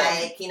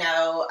like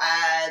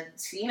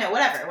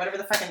whatever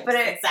the fucking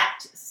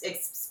exact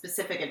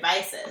specific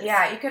advice is.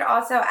 Yeah, you could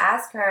also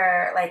ask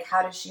her like,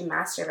 how does she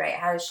masturbate?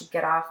 How does she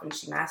get off when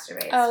she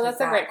masturbates? Oh, that's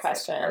a great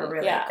question. Like, a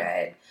really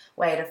good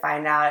way to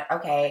find out.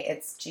 Okay,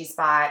 it's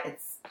G-spot,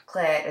 it's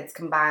clit, it's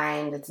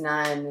combined, it's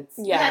none. It's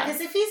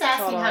because if he's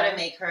asking how to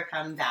make her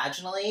come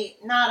vaginally,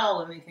 not all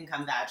women can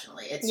come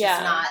vaginally. It's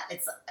just not.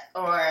 It's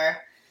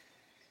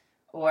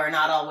or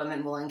not all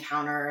women will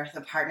encounter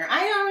the partner. I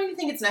don't even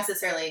think it's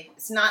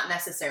not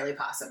necessarily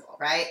possible,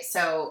 right?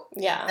 So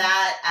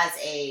that as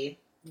a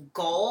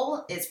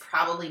goal is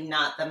probably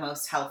not the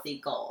most healthy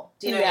goal.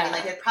 Do you know what I mean?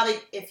 Like it probably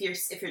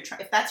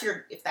if that's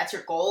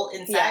your goal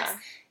in sex,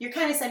 you're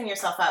kind of setting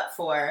yourself up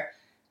for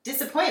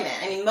disappointment.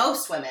 I mean,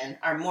 most women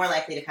are more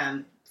likely to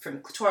come from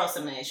clitoral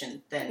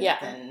stimulation than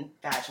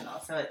vaginal.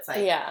 So it's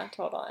like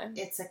totally.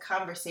 It's a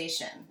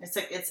conversation.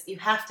 It's you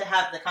have to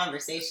have the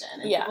conversation.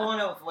 And people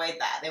want to avoid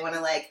that. They want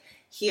to like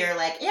hear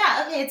like,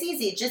 it's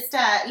easy. Just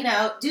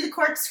do the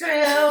corkscrew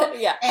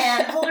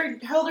and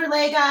hold her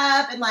leg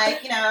up and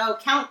like,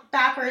 count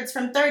backwards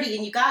from 30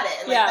 and you got it.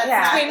 And,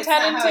 like, between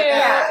 10 and 2,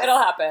 it'll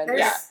happen.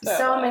 There's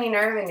so many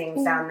nerve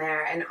endings down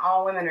there, and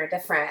all women are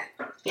different.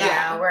 You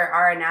know, where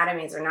our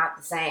anatomies are not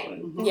the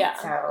same. Yeah.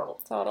 So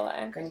totally.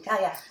 Couldn't tell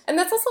ya. And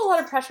that's also a lot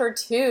of pressure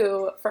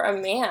too for a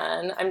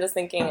man. I'm just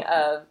thinking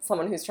of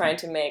someone who's trying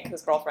to make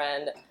his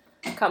girlfriend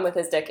come with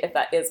his dick. If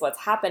that is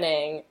what's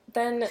happening,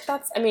 then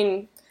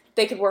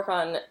they could work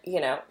on,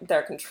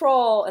 their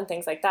control and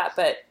things like that,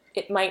 but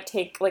it might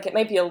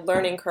be a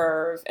learning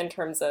curve in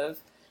terms of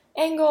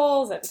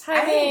angles and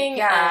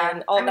timing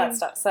and all that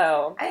stuff.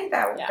 So I think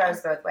that goes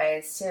both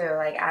ways too.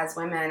 Like as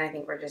women, I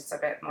think we're just a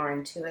bit more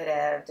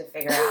intuitive to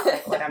figure out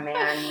like what a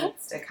man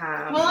needs to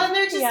come. Well, and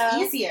they're just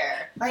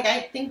easier. Like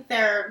I think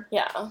they're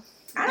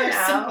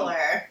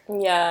simpler.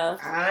 Yeah.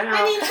 I don't know.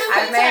 I mean,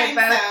 I've made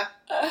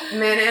both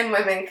men and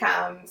women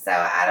come, so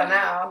I don't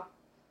know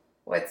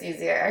what's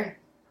easier.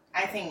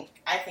 I think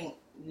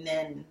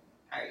men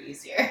are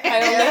easier.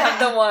 I only have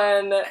the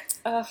one.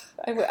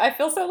 I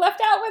feel so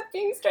left out with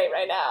being straight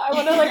right now. I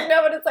want to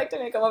know what it's like to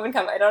make a woman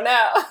come. I don't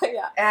know.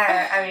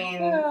 I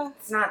mean,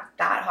 it's not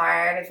that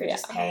hard if you're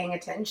just paying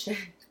attention.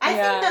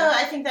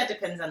 I think that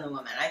depends on the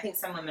woman. I think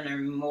some women are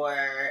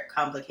more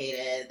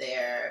complicated.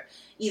 They're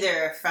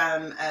either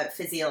from a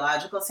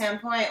physiological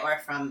standpoint or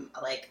from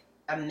like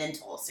a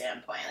mental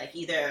standpoint. Like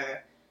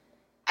either,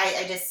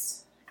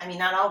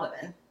 not all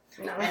women.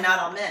 No. And not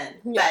all men.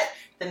 Yeah.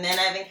 But the men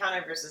I've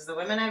encountered versus the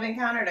women I've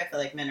encountered, I feel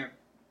like men are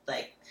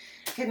like,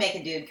 could make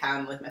a dude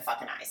come with my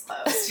fucking eyes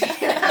closed.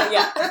 Like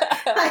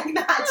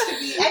not to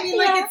be,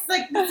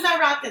 it's not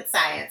rocket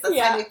science. That's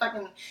why we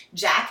fucking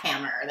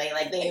jackhammer.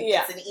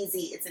 It's an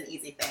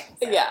easy thing.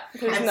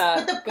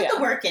 So. Put the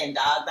work in,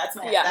 dog. That's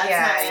my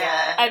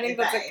I think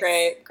advice. That's a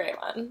great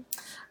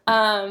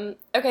one.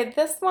 Okay,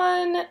 this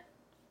one,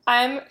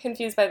 I'm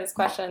confused by this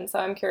question, so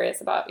I'm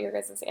curious about your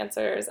guys'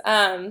 answers.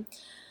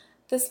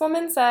 This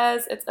woman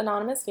says, it's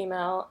anonymous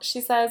female,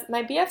 she says,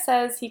 my BF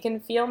says he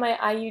can feel my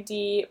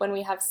IUD when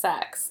we have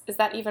sex. Is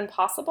that even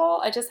possible?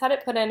 I just had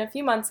it put in a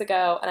few months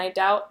ago, and I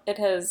doubt it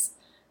has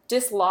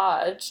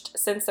dislodged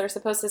since they're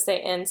supposed to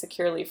stay in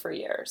securely for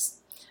years.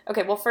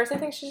 Okay, well, first I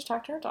think she should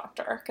talk to her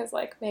doctor, because,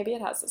 maybe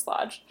it has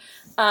dislodged.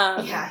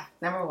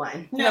 Number one. I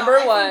think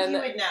you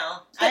would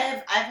know.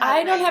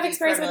 I don't have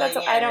experience with that,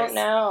 so I don't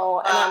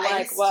know. And I'm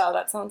like, whoa,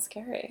 that sounds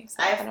scary. So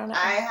I don't know.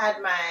 I had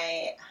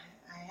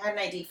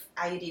an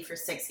IUD for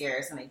 6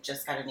 years, and I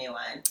just got a new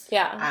one.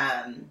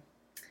 Yeah. And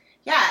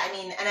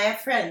I have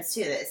friends,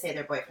 too, that say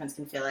their boyfriends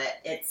can feel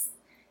it.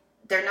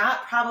 They're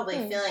not probably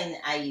feeling the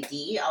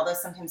IUD, although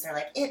sometimes they're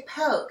like, it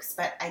pokes,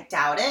 but I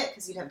doubt it,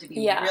 because you'd have to be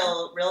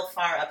real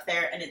far up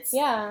there, and it's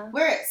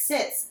where it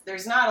sits,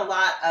 there's not a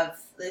lot of,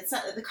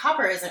 the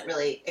copper isn't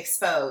really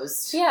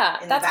exposed. Yeah,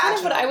 that's kind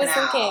of what I was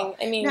thinking.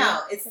 I mean, no,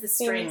 it's the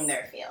string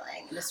they're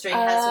feeling. The string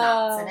has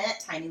knots in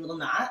it, tiny little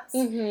knots,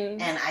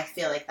 and I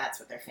feel like that's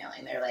what they're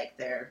feeling.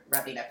 They're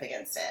rubbing up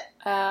against it.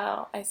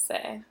 Oh, I see.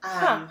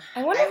 I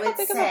wonder how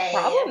big of a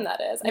problem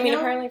that is. I mean,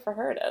 apparently for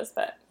her it is,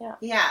 but yeah.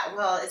 Yeah,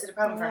 well, is it a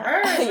problem for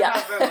her? Or is it a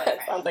problem for her boyfriend? It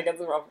sounds like it's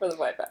a problem for the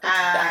boyfriend.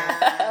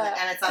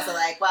 And it's also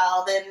like,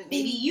 well, then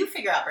maybe you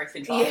figure out birth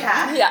control.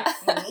 Yeah.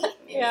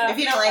 If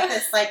you don't like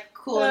this,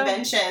 cool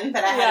invention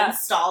that I had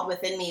installed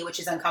within me, which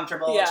is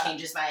uncomfortable,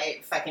 changes my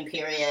fucking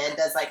period,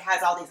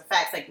 has all these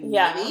effects. Like,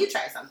 maybe you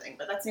try something,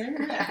 but that's neither here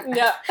nor there.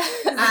 Yeah.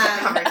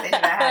 Conversation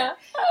I had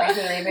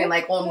recently being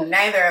like, well,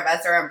 neither of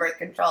us are on birth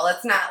control.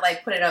 Let's not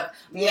like put it up.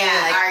 Me,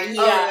 like,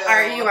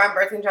 are you on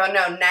birth control?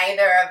 No,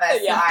 neither of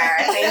us are.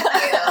 Thank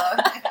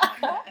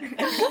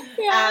you.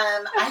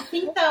 I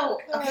think though,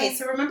 okay,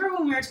 so remember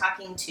when we were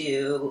talking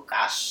to,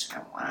 gosh,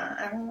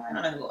 I don't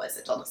know who it was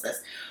that told us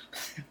this.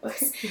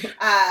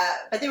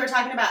 But they were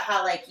talking about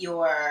how like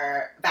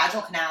your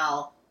vaginal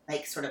canal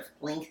like sort of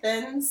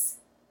lengthens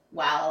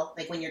while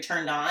like when you're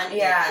turned on,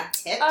 it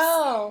tips.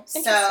 Oh,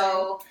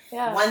 so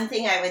one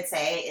thing I would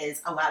say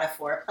is a lot of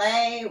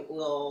foreplay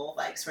will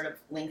like sort of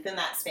lengthen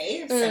that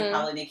space and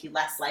probably make you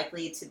less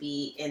likely to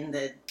be in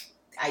the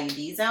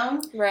IUD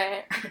zone.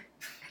 Right.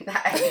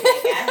 That would be my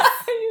guess.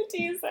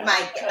 IUD zone.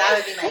 That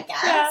would be my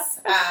guess.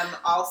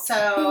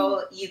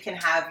 Also, you can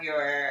have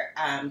your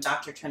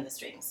doctor trim the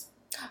strings.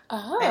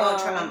 Oh. They won't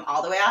trim them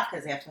all the way off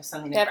because they have to have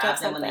something to grab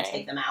them when they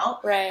take them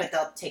out. Right. But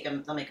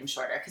they'll make them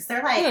shorter because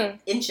they're like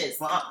inches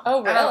long.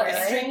 Oh, really?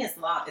 The string is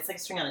long. It's like a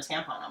string on a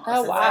tampon almost.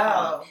 Oh,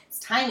 wow. It's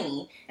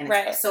tiny and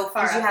it's so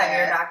far Did you up have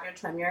there. your doctor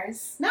trim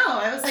yours? No,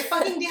 I was like,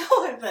 fucking deal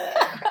with it.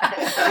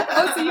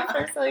 Oh, so you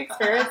personally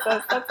experienced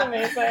this. That's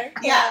amazing.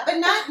 Yeah, but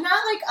not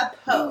like a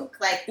poke.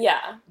 Like,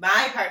 yeah.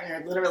 My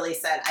partner literally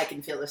said, I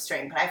can feel the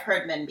string. But I've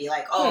heard men be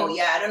like, oh,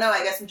 yeah, I don't know.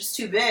 I guess I'm just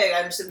too big.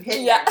 I'm just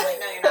hitting it. I'm like,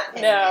 no, you're not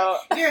hitting it.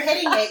 If you're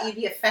hitting it, you'd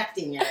be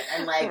affecting it.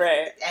 And like,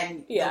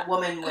 and the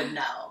woman would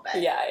know. But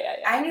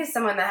I knew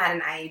someone that had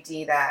an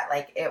IUD that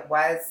like it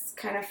was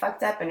kind of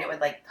fucked up and it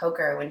would like poke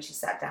her when she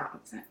sat down.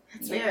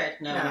 That's weird.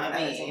 No, not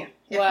me.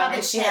 Wow.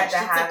 And she had to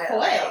have it coil.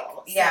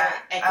 like,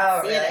 I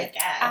can see it, I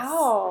guess.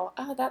 Oh,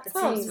 that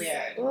sounds seems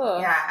weird.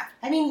 Ugh. Yeah.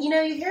 I mean, you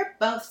hear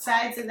both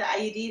sides of the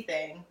IUD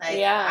thing. Like,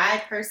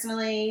 I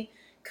personally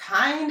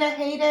kind of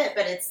hate it,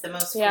 but it's the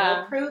most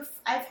foolproof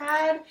I've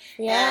had.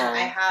 Yeah. And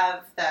I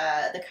have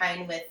the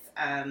kind with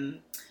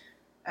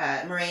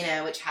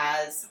Mirena, which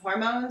has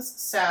hormones,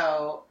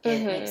 so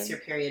it makes your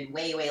period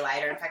way, way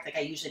lighter. In fact, like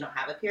I usually don't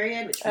have a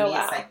period, which for me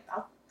is like,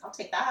 I'll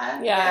take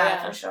that.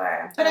 Yeah, for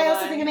sure. But I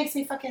also think it makes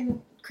me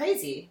fucking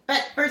crazy.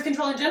 But birth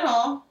control in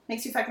general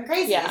makes you fucking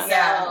crazy. Yeah.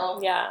 So,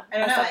 yeah. I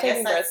don't know. stopped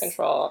taking birth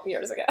control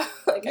years ago.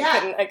 Like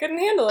I couldn't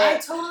handle it. I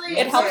totally.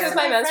 It helps with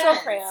my menstrual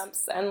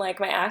cramps and like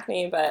my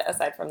acne, but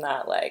aside from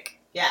that, like.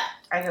 Yeah,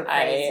 I go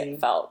crazy. I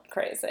felt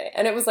crazy,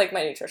 and it was like my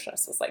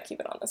nutritionist was like,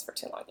 "Keep it on this for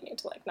too long. You need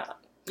to like not."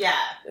 Yeah,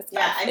 it's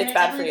bad. I mean, it's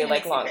bad for you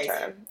like long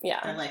term. Yeah,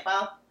 I'm like,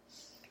 well,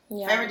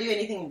 if I ever do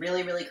anything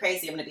really, really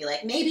crazy, I'm gonna be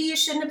like, maybe you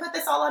shouldn't have put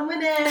this all on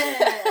women.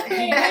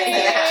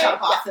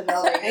 Jump off the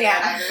building.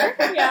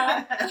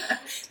 Yeah.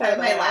 Totally.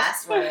 My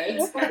last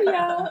words.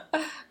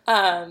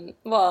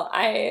 Well,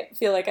 I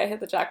feel like I hit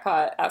the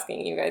jackpot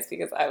asking you guys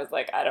because I was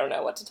like, I don't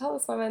know what to tell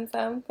this woman,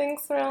 so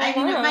thanks for all. I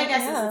mean, my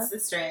guess is it's the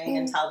string,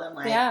 and tell them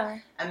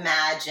like,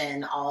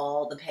 imagine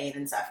all the pain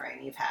and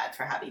suffering you've had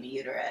for having a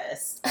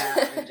uterus,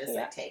 and just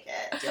like take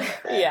it, deal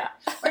with it. Yeah.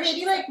 Or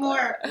maybe like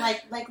more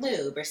like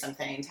lube or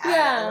something to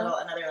add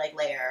another like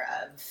layer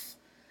of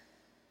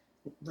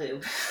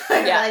lube.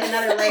 Like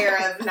another layer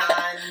of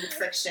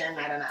non-friction.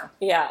 I don't know.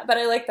 Yeah, but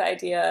I like the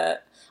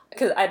idea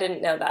because I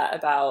didn't know that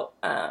about.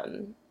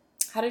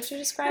 How did you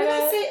describe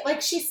it?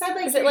 Like she said,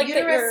 like your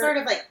uterus sort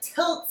of like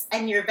tilts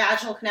and your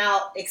vaginal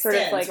canal extends,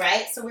 sort of like,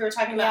 right? So we were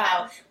talking about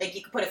how like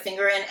you could put a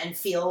finger in and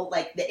feel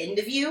like the end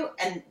of you,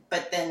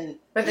 but then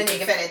you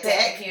can fit a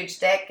dick, huge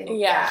dick, and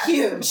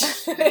huge,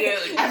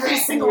 every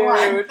single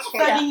one,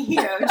 fucking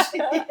huge.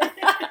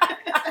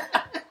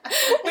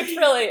 Which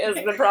really is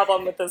the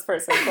problem with this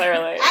person,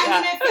 clearly. I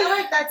mean, I feel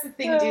like that's the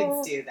thing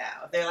dudes do,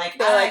 though. They're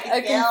like, I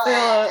can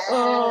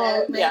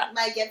feel it.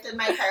 My gift in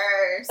my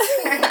purse.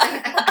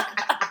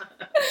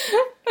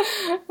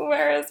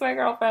 Where is my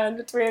girlfriend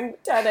between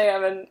 10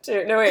 a.m. and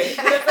 2? No, wait. Is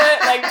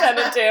it like 10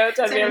 and 2?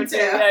 10 p.m. 2.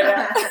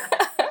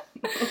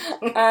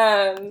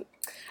 Yeah.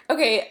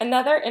 Okay,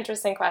 another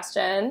interesting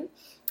question.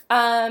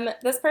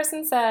 This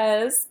person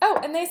says,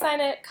 and they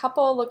sign it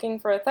couple looking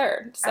for a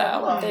third.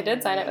 So they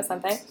did sign it with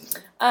something.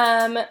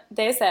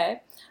 They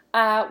say,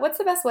 what's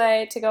the best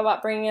way to go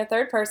about bringing a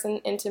third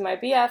person into my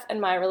BF and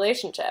my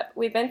relationship?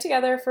 We've been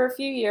together for a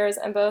few years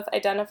and both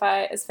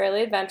identify as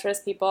fairly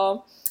adventurous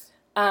people.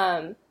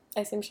 I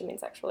assume she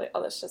means sexually,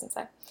 although she doesn't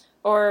say.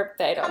 Or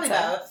they don't say.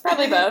 Both.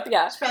 Probably both,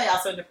 yeah. She's probably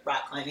also into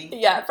rock climbing.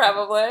 Yeah,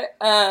 probably.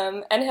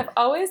 And have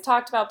always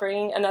talked about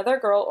bringing another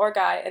girl or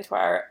guy into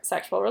our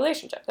sexual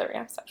relationship. There we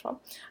go, sexual.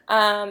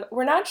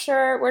 We're not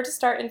sure where to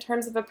start in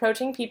terms of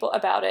approaching people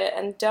about it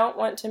and don't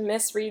want to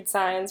misread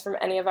signs from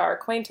any of our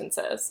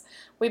acquaintances.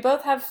 We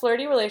both have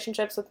flirty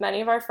relationships with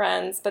many of our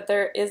friends, but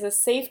there is a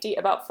safety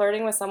about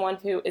flirting with someone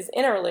who is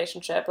in a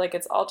relationship, like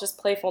it's all just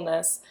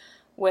playfulness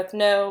with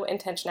no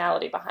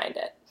intentionality behind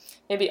it.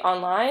 Maybe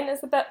online is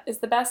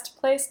the best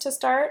place to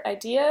start.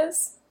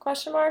 Ideas? ?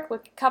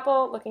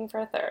 Couple looking for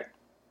a third.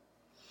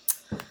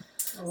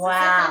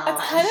 Wow.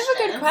 It's kind of a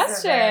good That's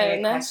a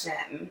very question. good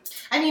question.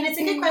 I mean, it's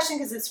a good question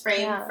because it's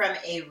framed Yeah. from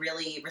a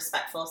really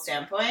respectful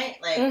standpoint.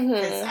 Like, Mhm.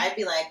 because I'd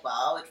be like,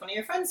 well, which one of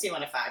your friends do you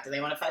want to fuck? Do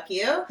they want to fuck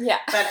you? Yeah.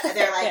 But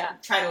they're like Yeah.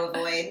 trying to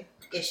avoid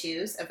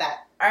issues of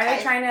that. Are they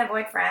type. trying to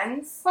avoid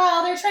friends?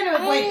 Well, they're trying to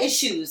avoid I-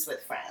 issues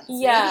with friends.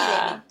 Yeah.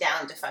 Maybe they'd be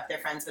down to fuck their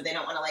friends, but they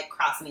don't want to like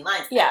cross any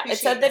lines. Yeah, it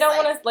said they don't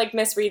want to like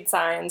misread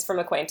signs from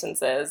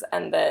acquaintances,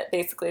 and that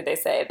basically they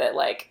say that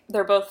like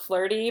they're both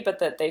flirty, but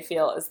that they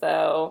feel as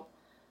though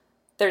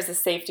there's a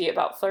safety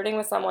about flirting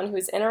with someone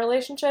who's in a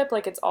relationship.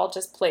 Like it's all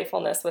just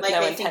playfulness with like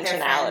no they think their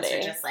friends intentionality.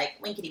 are just like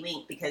winkety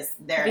wink because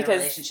they're in a Because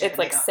relationship. it's and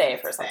they like don't safe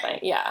think or it's a thing. something.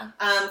 Yeah.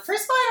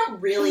 First of all, I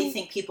don't really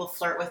think people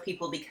flirt with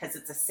people because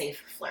it's a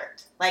safe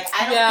flirt. Like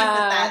I don't Yeah.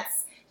 think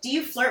that's. Do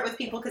you flirt with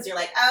people because you're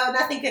like, oh,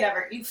 nothing could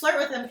ever? You flirt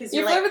with them because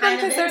You you're flirt like with them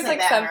kind of 'cause there's, into like,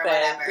 them or something.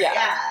 whatever. Yeah.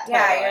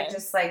 Yeah, Totally. you're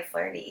just like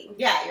flirty.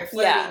 Yeah, you're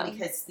flirting Yeah.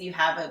 because you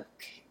have a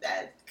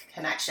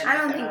connection. I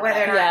don't with them think or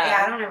whether or not. whatever.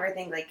 Yeah. I don't ever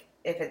think like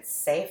if it's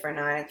safe or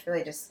not. It's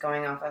really just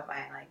going off of my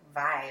like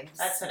vibes.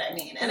 That's what I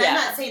mean. And Yeah. I'm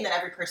not saying that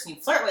every person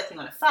you flirt with you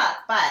want to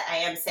fuck, but I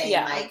am saying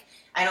Yeah. like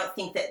I don't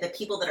think that the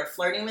people that are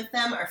flirting with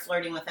them are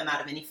flirting with them out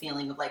of any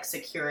feeling of like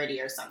security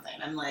or something.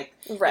 I'm like,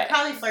 Right. they're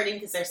probably flirting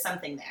because there's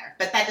something there,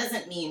 but that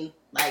doesn't mean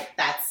like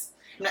that's.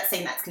 I'm not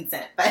saying that's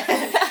consent, but,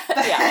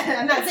 but Yeah.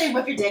 I'm not saying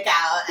whip your dick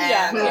out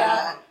and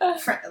Yeah.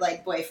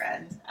 like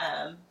boyfriend.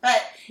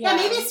 But yeah,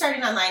 maybe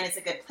starting online is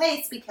a good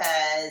place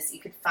because you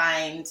could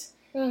find.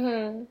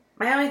 Mm-hmm.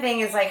 My only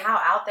thing is like how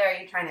out there are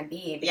you trying to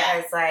be? Yeah.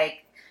 Because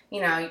like you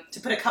know To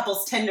put a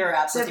couple's Tinder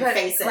up to with your put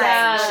faces. like,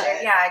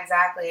 Yeah. yeah,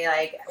 exactly.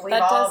 Like we've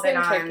That all does been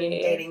seem on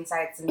tricky. dating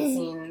sites and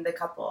seen the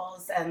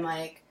couples, and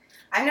like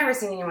I've never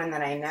seen anyone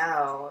that I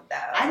know though.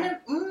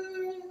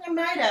 I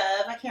might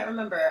have. I can't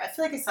remember. I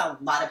feel like I saw a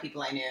lot of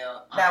people I knew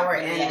That were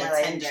when they in had a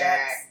Tinder.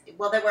 relationships.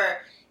 Well, that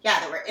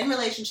were in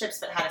relationships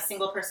but had a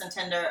single person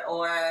Tinder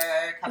or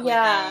a couple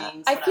Yeah. of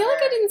things. I feel like I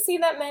whatever. didn't see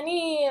that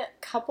many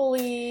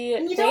coupley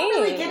And you things. don't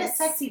really get a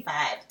sexy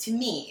vibe to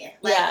me.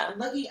 Like Yeah.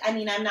 looking. I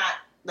mean, I'm not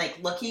like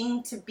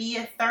looking to be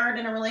a third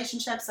in a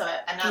relationship, so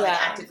I'm not like Yeah.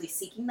 actively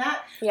seeking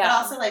that. Yeah. But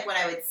also, like when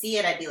I would see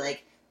it, I'd be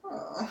like,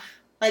 oh.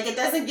 Like it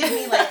doesn't give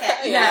me like a.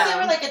 Even Yeah. if they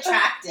were like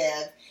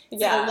attractive.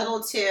 It's like a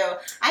little too.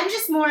 I'm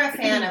just more a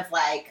fan of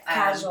like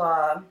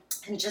Casual.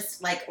 and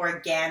just like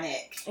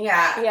organic.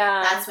 Yeah.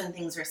 Yeah. That's when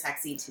things were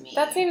sexy to me.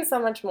 That seems so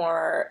much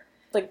more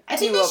like I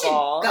think doable. we should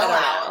go I don't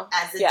out know.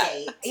 as a Yeah.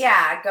 date.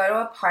 Yeah, go to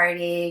a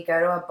party, go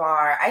to a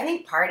bar. I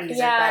think parties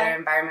Yeah. are better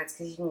environments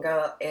because you can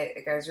go.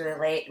 It goes really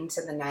late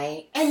into the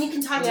night. And you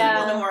can talk to Yeah.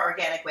 people in a more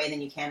organic way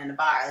than you can in a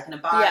bar. Like in a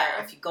bar,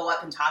 Yeah. if you go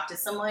up and talk to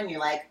someone, you're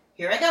like,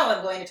 here I go,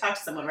 I'm going to talk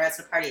to someone. Whereas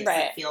at a party, it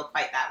doesn't Right. feel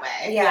quite that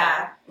way.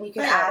 Yeah, you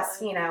can Yeah. ask,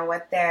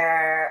 what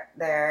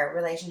their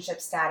relationship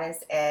status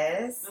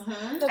is.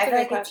 Mm-hmm. That's I a feel good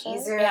like question.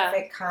 it's easier Yeah. if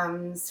it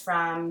comes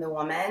from the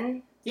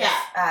woman. Yeah.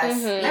 Us,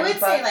 Mhm. I would say,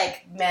 both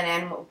like- men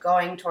and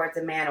going towards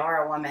a man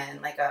or a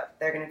woman,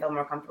 they're gonna feel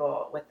more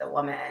comfortable with the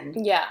woman.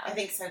 Yeah. I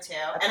think so too.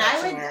 And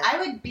Approaching it. I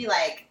would be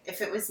like, if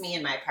it was me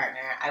and my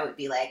partner, I would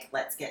be like,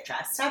 let's get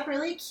dressed up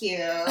really cute.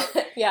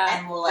 Yeah.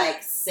 And we'll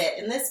like sit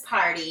in this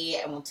party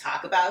and we'll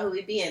talk about who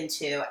we'd be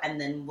into,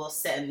 and then we'll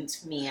send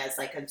me as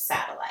like a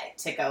satellite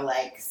to go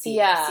like see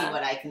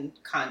what I can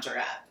conjure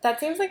up. That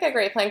seems like a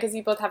great plan because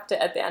you both have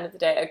to, at the end of the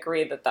day,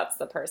 agree that that's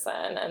the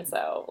person. And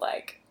so,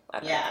 like, I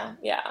don't know.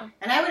 Yeah.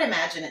 And I would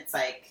imagine it's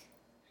like,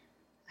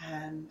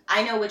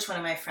 I know which one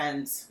of my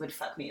friends would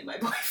fuck me and my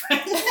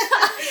boyfriend.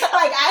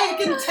 Like I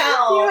can You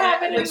tell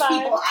have it in which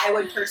mind. people I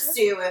would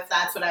pursue if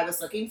that's what I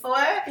was looking for.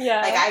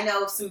 Yeah. Like I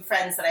know some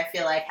friends that I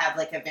feel like have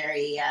like a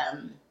very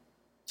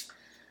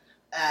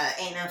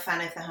ain't no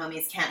fun if the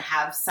homies can't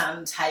have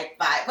some type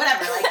vibe,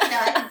 whatever. Like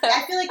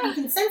I feel like you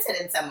can sense it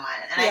in someone,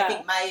 and Yeah. I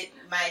think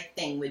my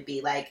thing would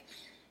be like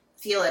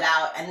feel it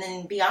out and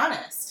then be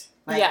honest.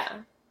 Like, yeah.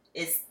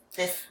 is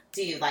this?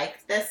 Do you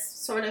like this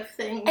sort of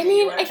thing? I Do you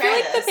mean, wanna I feel try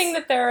like the this? thing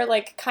that they're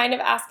like kind of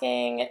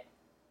asking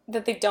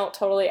that they don't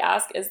totally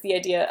ask is the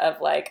idea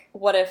of like,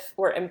 what if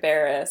we're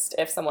embarrassed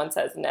if someone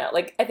says no?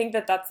 Like, I think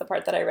that that's the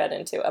part that I read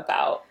into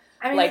about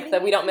I mean, I like think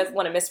that we don't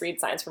want to misread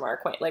signs from our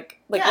acquaintance. Like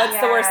Yeah. what's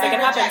the worst that can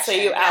happen? So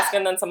you Rejection, ask yeah.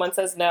 and then someone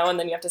says no and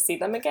then you have to see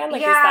them again.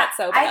 Like, yeah, is that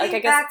so bad? I think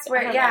like, I guess that's where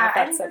I don't know if I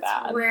that's think so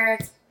that's bad. where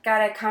it's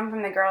gotta come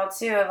from the girl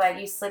too. Of like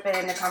you slip it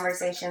into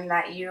conversation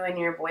that you and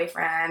your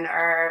boyfriend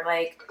are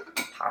like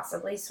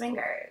possibly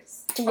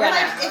swingers. Or Yeah.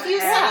 like if you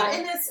Yeah. said it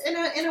in this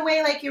in a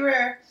way like you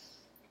were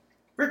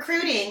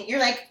recruiting, you're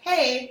like,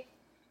 hey,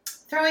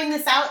 throwing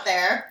this out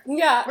there,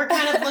 Yeah. we're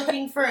kind of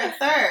looking for a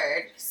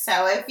third.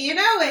 So if you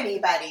know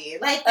anybody,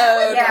 like that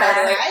Oh, would yeah. work,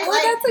 totally. right? Well,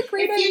 Like that's a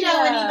great if idea. you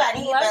know anybody,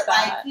 I love but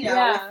that. like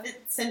Yeah. with the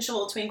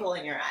sensual twinkle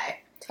in your eye.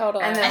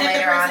 Totally. And then And if the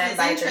later on person is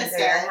invite them to your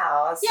interested-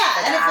 house. Yeah, for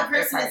and if the after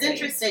person party. is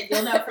interested,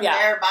 you'll know from Yeah.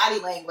 their body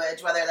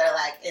language whether they're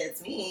like,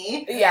 it's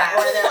me. yeah.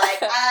 Or they're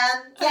like, yeah,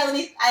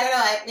 I don't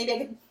know, maybe I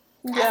could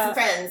Ask some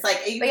friends.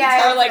 Like, you But can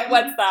yeah, tell Or like, from-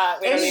 what's that?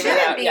 We It don't even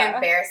shouldn't know. be Yeah.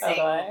 embarrassing.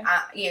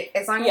 Totally.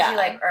 As long as Yeah. you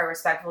like are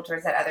respectful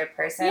towards that other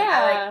person.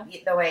 Yeah. I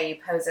like the way you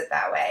pose it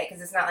that way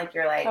because it's not like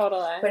you're like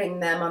Totally. putting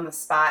them on the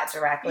spot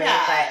directly.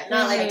 Yeah, But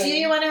not like, Mhm. do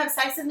you want to have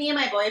sex with me and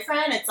my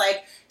boyfriend? It's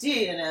like, do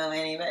you know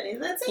anybody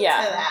that's into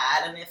Yeah.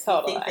 that? And if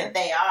Totally. you think that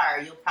they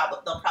are,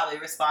 they'll probably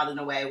respond in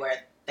a way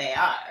where they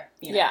are.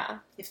 You know, Yeah.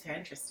 if they're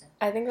interested.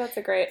 I think that's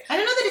a great. I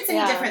don't know that it's any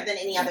Yeah. different than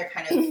any other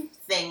kind of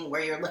thing where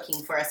you're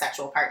looking for a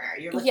sexual partner.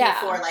 You're looking Yeah.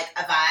 for like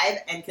a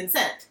vibe and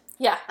consent.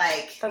 Yeah.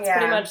 Like, That's Yeah.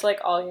 pretty much like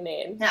all you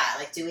need. yeah,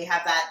 like, do we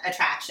have that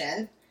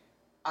attraction?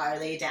 Are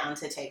they down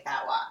to take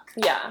that walk?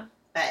 Yeah.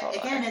 But Totally.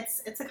 again,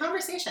 it's a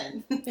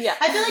conversation. Yeah.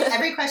 I feel like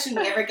every question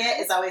we ever get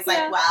is always like,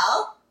 Yeah.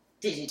 well,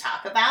 did you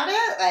talk about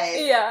it?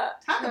 Like, Yeah.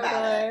 talk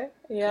about it.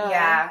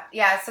 Yeah.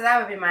 yeah. So that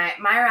would be my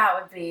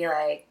route would be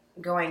like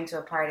going to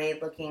a party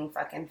looking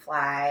fucking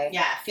fly.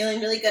 Yeah,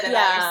 feeling really good about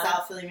Yeah.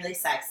 yourself, feeling really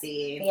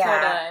sexy.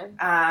 Yeah.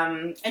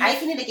 Totally. And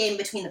making it a game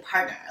between the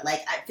partner.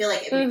 Like, I feel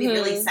like it would be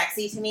really Mhm.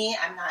 sexy to me.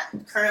 I'm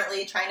not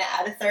currently trying to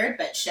add a third,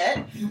 but shit,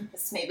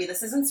 maybe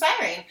this is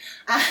inspiring.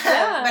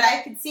 Yeah. But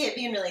I could see it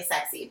being really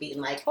sexy,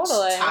 being like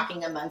Totally.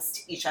 talking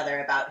amongst each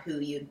other about who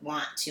you'd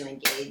want to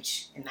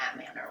engage in that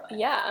manner with.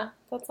 Yeah.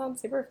 That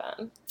sounds super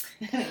fun.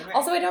 Right.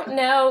 Also, I don't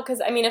know,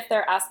 because, I mean, if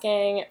they're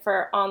asking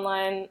for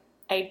online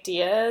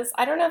ideas,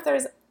 I don't know if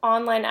there's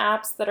online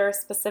apps that are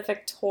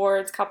specific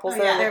towards couples Oh,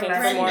 that yeah, are they're looking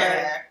for more.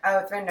 Grindr.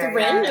 Oh, Thrinder.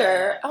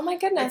 Grinder. Yeah. Oh my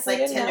goodness, It's like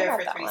I didn't Tinder know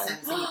for about that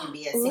threesomes, one. and you can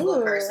be a single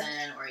Ooh. person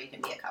or you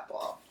can be a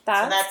couple.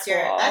 That's So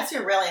that's cool.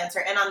 your real answer.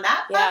 And on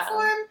that Yeah.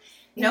 platform,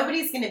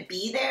 nobody's going to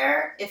be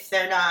there if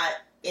they're not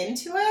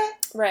into it.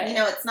 Right. You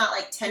know, it's not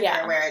like Tinder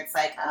Yeah. where it's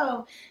like,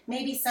 oh,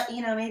 maybe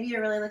maybe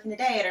you're really looking to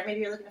date or maybe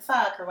you're looking to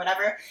fuck or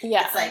whatever.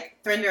 yeah. It's like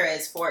Thrinder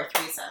is for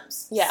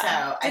threesomes. Yeah. So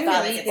I Didn't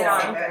feel we like it's get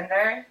on similar.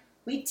 Thrinder?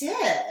 We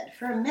did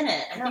for a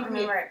minute. I don't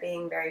remember it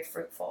being very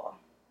fruitful.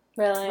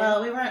 Really?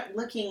 Well, we weren't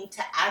looking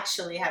to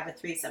actually have a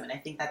threesome, and I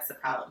think that's the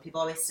problem.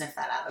 People always sniff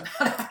that out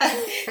about us.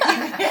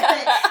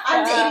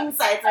 On dating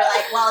sites, they're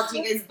like, well, do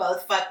you guys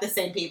both fuck the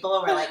same people?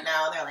 And we're like,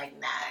 no. And they're like,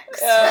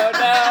 next. Oh, no.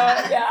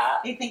 Yeah.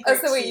 I think Oh,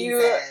 we're so wait, you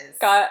cheeses.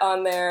 got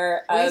on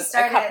there We as a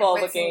started couple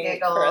Wits and looking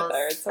for a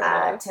third. Giggles,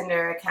 So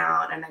Tinder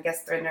account, and I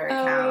guess Thrinder Oh,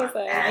 account.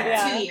 amazing. And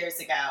Yeah. 2 years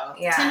ago.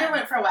 Yeah. Tinder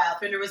went for a while.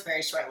 Thrinder was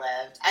very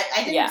short-lived. I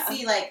didn't Yeah.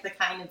 see, like, the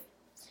kind of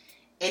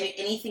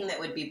anything that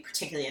would be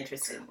particularly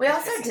interesting. We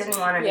also interesting didn't to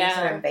want to me. be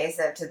Yeah. too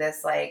invasive to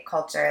this like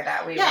culture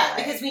that we were Yeah,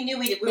 like, because we knew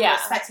we Yeah. were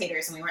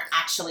spectators and we weren't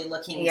actually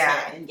looking Yeah.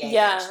 to engage.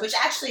 Yeah. Which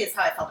actually is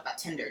how I felt about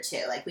Tinder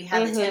too. Like we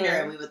had Mhm. the Tinder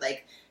and we would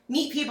like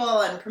meet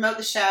people and promote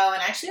the show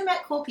and actually we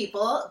met cool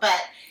people,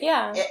 but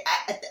yeah.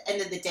 at the end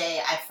of the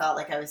day I felt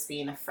like I was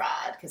being a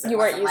fraud because You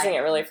weren't using it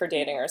really for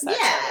dating or sex.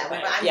 Yeah, or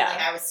anything. I mean, yeah.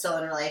 like I was still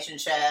in a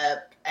relationship.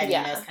 I mean,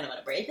 Yeah. I was kind of on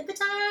a break at the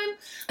time,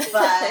 but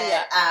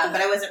Yeah. but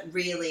I wasn't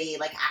really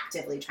like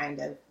actively trying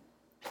to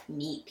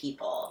meet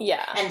people.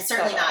 Yeah. And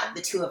certainly totally. not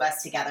the two of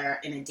us together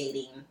in a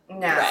dating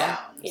no. Right. zone.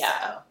 Yeah.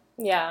 So.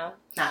 Yeah.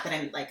 Not that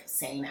I'm like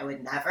saying I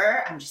would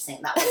never. I'm just saying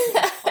that wasn't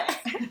the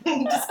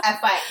point. Just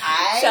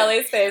FYI.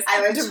 Shelley's face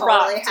I would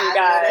dropped, totally you have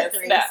guys.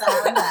 you at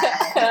a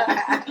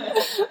threesome,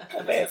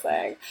 but-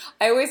 Amazing.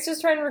 I always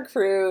just try and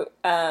recruit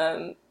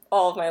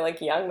all of my like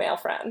young male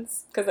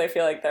friends because I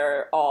feel like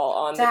they're all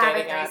on To the have a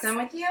dating apps. threesome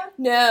with you?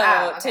 No,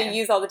 Oh, okay. to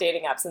use all the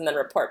dating apps and then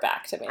report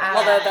back to me. Ah,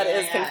 Although yeah, that yeah,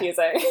 is yeah.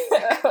 confusing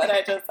what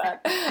I just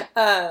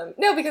said.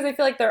 No, because I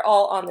feel like they're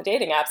all on the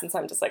dating apps, and so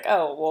I'm just like,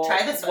 oh, well,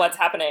 Try this one. what's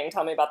happening?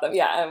 Tell me about them.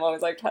 Yeah, I'm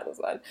always like, try this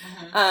one.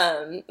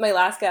 Mhm. My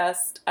last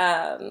guest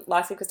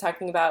last week was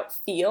talking about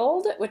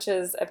field, which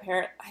is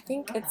apparent. I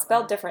think I know it's that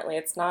spelled one. differently.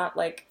 It's not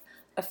like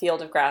a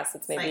field of grass.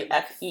 It's maybe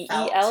like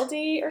FEELD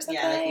or something.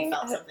 Yeah, like you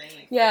felt something.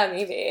 Like, Yeah,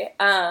 maybe.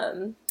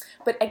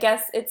 But I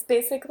guess it's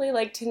basically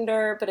like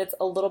Tinder, but it's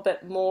a little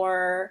bit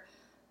more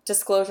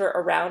disclosure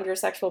around your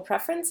sexual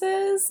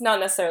preferences. Not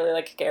necessarily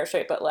like gay or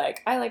straight, but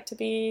like I like to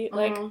be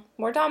like Mhm.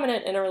 more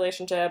dominant in a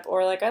relationship,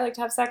 or like I like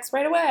to have sex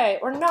right away,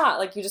 or not.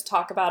 Like you just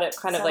talk about it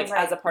kind of Sounds like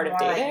as a part of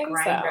more dating.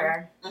 Like so.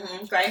 Grindr.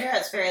 Grindr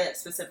has very like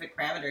specific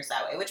parameters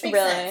that way, which makes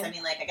Really? sense. I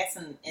mean, like I guess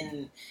in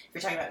if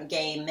you're talking about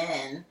gay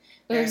men,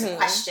 there's a Mhm.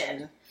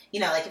 question. You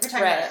know, like if you're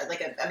talking Right. about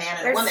like a man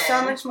and There's a woman,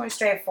 so much more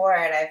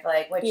straightforward. I feel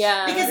like, which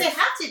Yeah. because they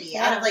have to be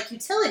out Yeah. of like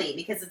utility.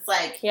 Because it's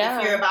like Yeah.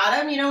 if you're a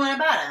bottom, you don't want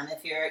a bottom.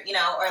 If you're,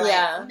 or like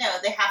Yeah. no,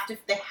 they have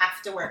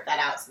to work that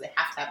out. So they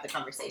have to have the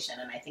conversation,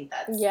 and I think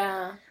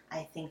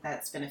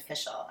that's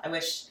beneficial. I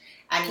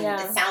mean,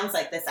 Yeah. it sounds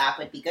like this app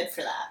would be good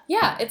for that.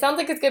 Yeah, it sounds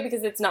like it's good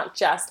because it's not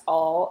just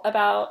all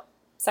about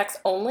sex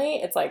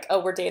only. It's like, oh,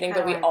 we're dating,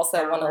 but we Kinda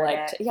also want to download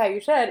like, it. yeah, you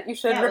should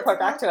Yeah, report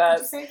back what's it to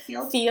called? us. Did you say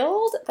field?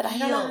 Field, but I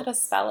don't know how to Field.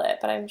 spell it,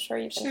 but I'm sure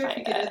you can Sure, if find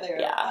you get it. in there,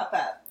 it'll Yeah. pop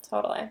up.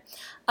 Totally.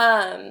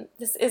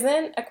 This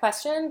isn't a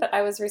question, but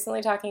I was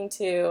recently talking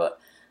to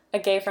a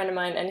gay friend of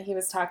mine, and he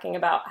was talking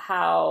about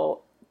how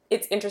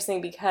it's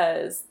interesting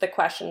because the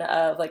question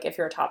of like if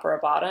you're a top or a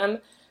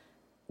bottom,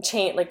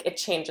 it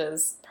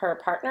changes per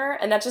partner,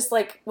 and that just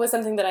like was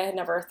something that I had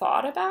never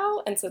thought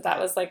about, and so that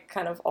was like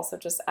kind of also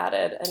just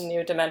added a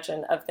new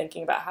dimension of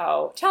thinking about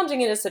how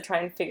challenging it is to try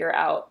and figure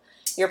out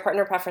your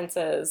partner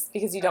preferences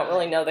because you don't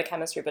really know the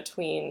chemistry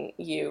between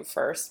you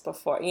first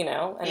before, you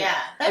know? And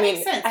that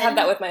makes sense. I have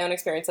that with my own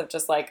experience of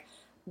just like,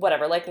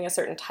 whatever, liking a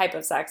certain type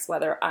of sex,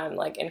 whether I'm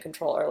like in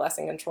control or less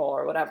in control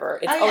or whatever.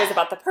 It's always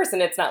about the person.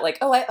 It's not like,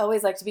 oh, I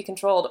always like to be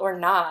controlled or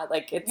not.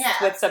 Like it's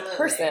with the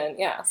person.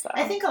 Yeah. So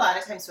I think a lot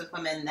of times with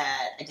women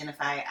that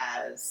identify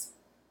as,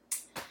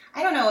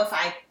 I don't know if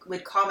I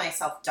would call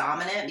myself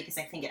dominant because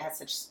I think it has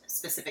such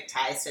specific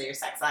ties to your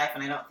sex life,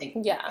 and I don't think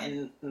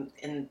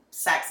in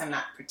sex I'm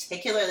not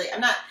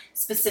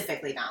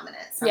specifically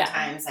dominant.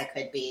 Sometimes I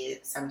could be.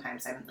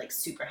 Sometimes I'm like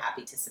super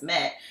happy to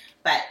submit,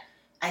 but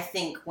I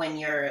think when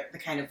you're the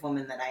kind of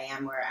woman that I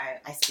am, where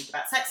I speak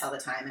about sex all the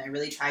time, and I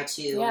really try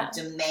to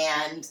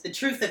demand the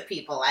truth of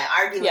people. I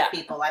argue with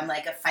people. I'm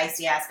like a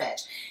feisty ass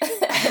bitch.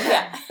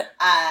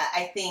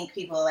 I think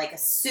people like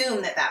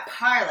assume that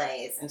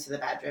parlays into the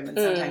bedroom, and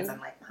sometimes I'm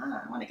like,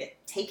 I want to get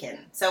taken.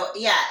 So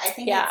I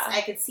think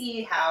I could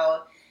see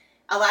how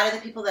a lot of the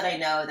people that I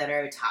know that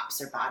are tops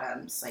or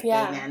bottoms, like gay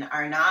men,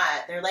 are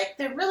not. They're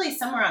really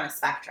somewhere on a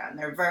spectrum.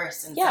 They're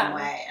versed in some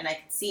way, and I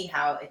can see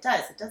how it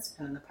does. It does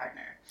depend on the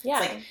partner.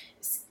 Yeah.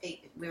 It's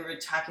like we were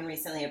talking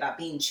recently about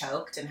being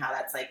choked and how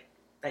that's like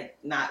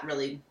not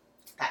really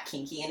that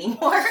kinky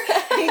anymore.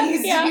 It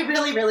used to be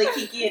really, really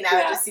kinky, and now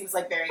it just seems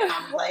like very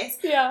commonplace.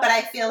 But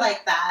I feel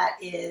like that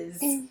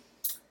is.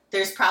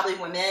 There's probably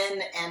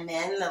women and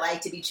men that like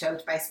to be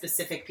choked by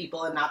specific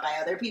people and not by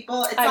other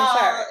people. It's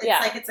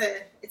like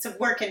it's a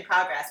work in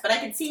progress. But I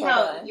can see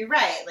how you're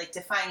right. Like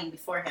defining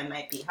beforehand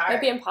might be hard.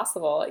 Might be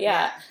impossible.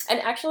 Yeah. And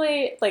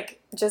actually,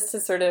 like just to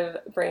sort of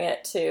bring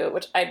it to,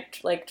 which I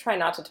like try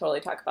not to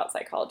totally talk about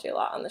psychology a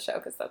lot on the show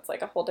because that's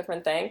like a whole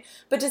different thing.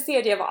 But just the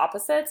idea of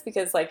opposites,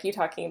 because like you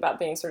talking about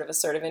being sort of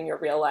assertive in your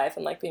real life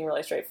and like being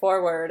really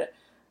straightforward.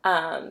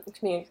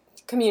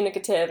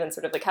 Communicative and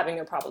sort of like having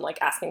no problem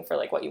like asking for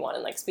like what you want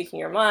and like speaking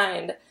your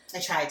mind. I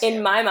try to.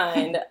 In my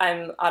mind,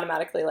 I'm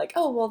automatically like,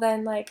 oh, well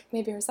then like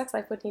maybe her sex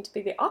life would need to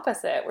be the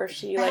opposite where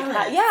she like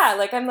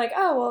like I'm like,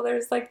 oh well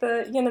there's like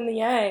the yin and the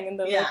yang and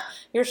the like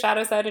your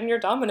shadow side and your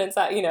dominant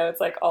side, you know,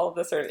 it's like all of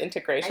the sort of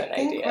integration ideas.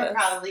 I think we're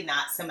probably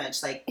not so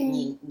much like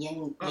yin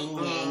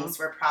yangs.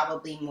 We're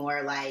probably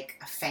more like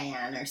a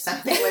fan or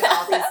something with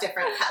all these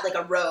different like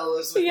a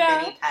rose with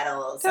many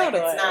petals.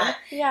 Totally. Like it's not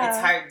it's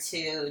hard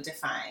to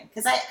define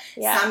because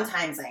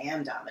sometimes I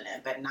am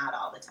dominant but not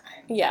all the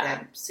time.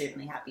 I'm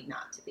certainly happy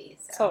not to be.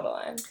 So.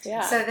 Totally.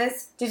 Yeah. So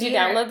this did you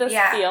download this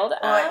Field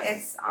app? Well,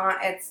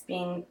 it's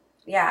being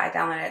I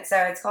downloaded it. So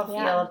it's called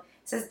Field.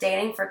 It says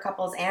dating for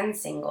couples and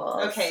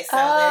singles. Okay, so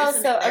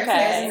there's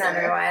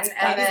another one.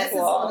 And this is a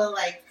little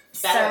like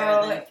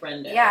better than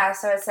Friender. Yeah,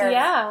 so it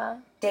says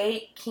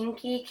date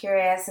kinky,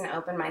 curious, and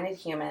open-minded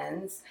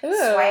humans. Ooh.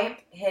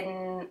 Swipe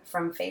hidden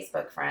from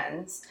Facebook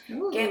friends.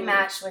 Ooh. Get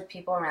matched with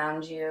people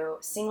around you.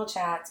 Single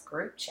chats,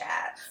 group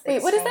chats.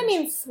 Wait, what does that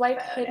mean?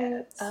 Swipe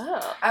hidden?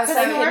 Oh, so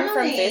hidden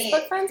from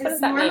Facebook friends. What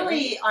does that mean?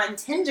 Normally on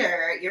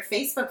Tinder, your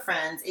Facebook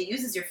friends, it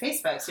uses your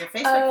Facebook, so your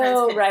Facebook friends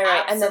can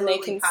right, and then they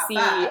can see.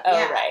 Up.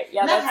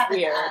 Yeah, that's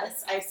weird.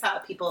 I saw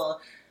people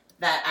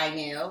that I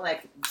knew,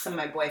 like some of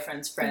my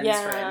boyfriend's friends,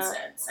 for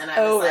instance. And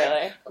I was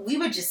like, we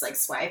would just like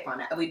swipe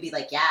on it. We'd be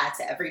like,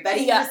 to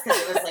everybody just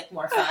because it was like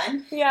more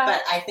fun.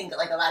 But I think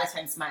like a lot of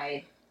times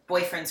my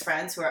boyfriend's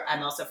friends, who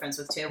I'm also friends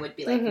with too, would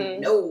be like,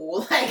 no.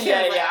 Like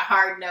it was like a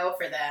hard no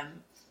for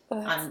them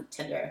on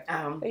Tinder.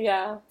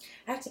 I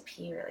have to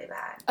pee really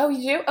bad. Oh,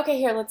 you do? Okay,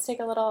 here, let's take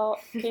a little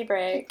pee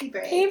break. Pee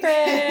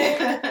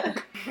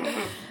break.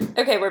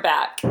 Okay, we're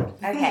back.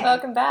 Okay.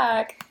 Welcome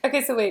back.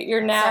 Okay, so wait,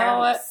 you're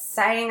now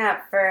signing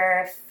up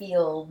for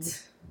Field.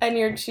 And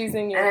you're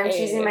choosing your And I'm age.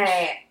 choosing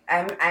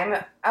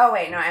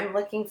I'm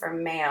looking for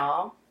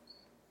male.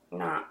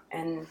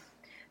 I'm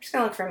just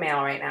gonna look for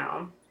male right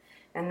now.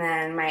 And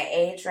then my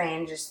age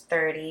range is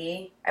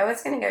 30. I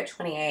was gonna go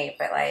 28,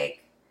 but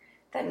like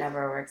that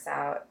never works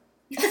out.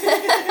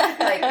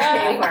 Like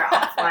anywhere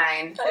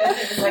offline.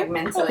 Like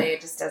mentally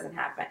it just doesn't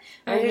happen.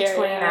 I'm gonna do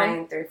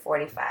 29 through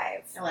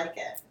 45. I like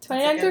it.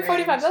 29 through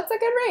 45, that's a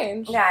good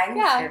range. Yeah, I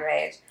think it's a good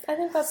range. I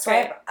think that's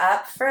Swipe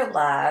up for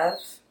love.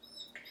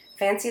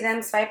 Fancy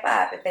them, swipe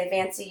up. If they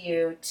fancy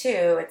you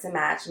too, it's a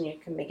match and you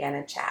can begin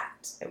a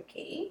chat.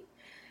 Okay.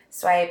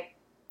 Swipe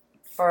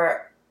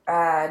for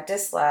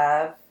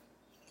dislove.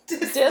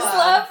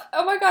 Dislove?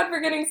 Oh my god,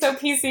 we're getting so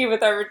PC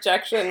with our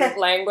rejection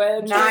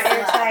language. Not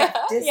your type.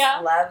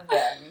 Dislove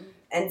them.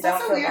 And it's don't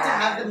also feel weird bad. to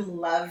have them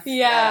love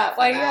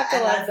why you have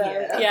to love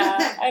them?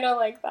 Yeah, I don't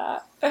like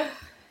that.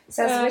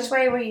 So which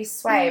way will you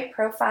swipe?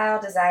 Profile,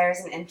 desires,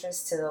 and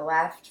interests to the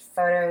left,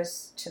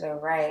 photos to the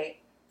right.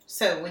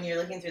 So when you're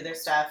looking through their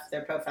stuff,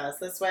 their profile's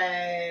this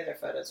way, their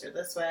photos are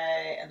this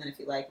way, and then if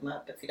you like them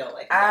up, if you don't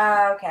like them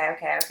down.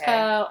 Okay.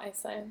 Oh, I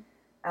see.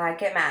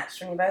 Get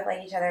matched. When you both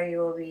like each other, you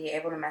will be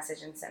able to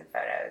message and send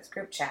photos.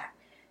 Group chat.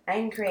 I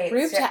can create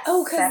group chat.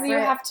 Oh, because you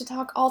have to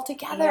talk all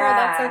together.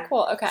 That's so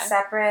cool. Okay.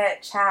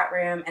 Separate chat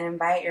room and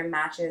invite your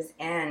matches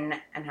in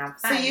and have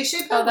fun. So you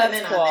should put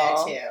women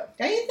on there too.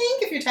 Don't you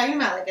think? If you're talking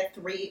about like a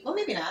three, well,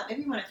 maybe not.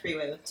 Maybe you want a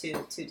three-way with two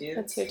dudes.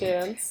 With two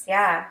dudes.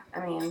 Yeah,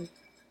 I mean,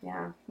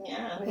 Yeah.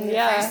 Yeah.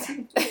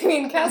 I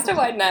mean, cast a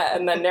wide net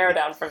and then narrow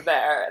down from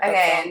there.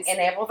 Okay,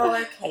 enable the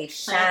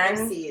location. Plant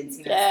your seeds.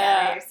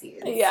 Yeah. Your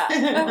seeds. I Yeah.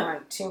 don't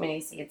want too many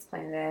seeds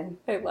planted.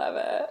 I love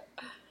it.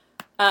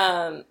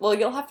 Well,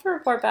 you'll have to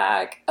report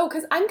back. Oh,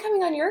 because I'm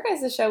coming on your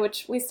guys' show,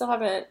 which we still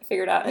haven't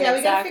figured out. Yeah,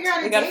 we gotta figure out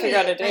a date. We gotta figure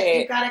out a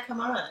date. You gotta come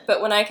on.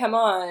 But when I come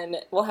on,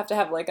 we'll have to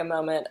have like a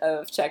moment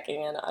of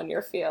checking in on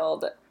your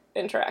field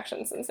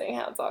interactions and seeing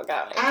how it's all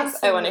going. 'Cause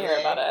Absolutely. I want to hear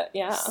about it.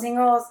 Yeah.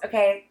 Singles,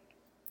 okay,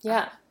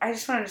 Yeah. I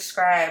just want to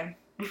describe.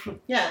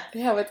 Yeah.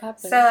 Yeah, what's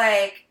happening? So,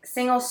 like,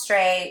 single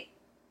straight,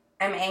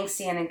 I'm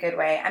angsty in a good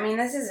way. I mean,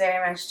 this is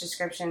very much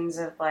descriptions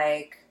of,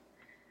 like,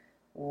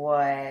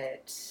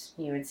 what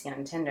you would see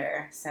on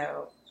Tinder.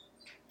 So,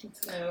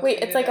 Wait,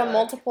 it's like a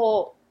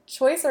multiple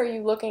choice, or are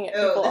you looking at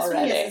people this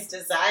already? one is his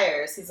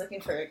desires. He's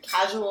looking for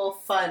casual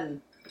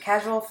fun.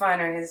 casual fun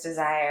are his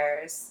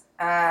desires.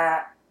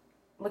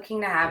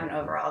 Looking to have an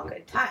overall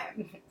good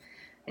time.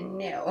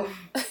 No.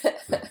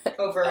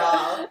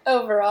 Overall.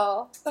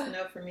 Overall.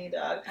 No for me,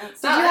 dog. Did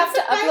you have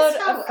to upload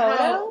a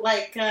photo?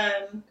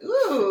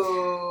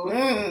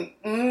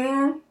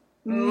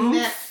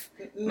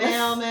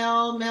 Male,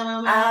 Oh.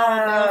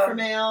 male for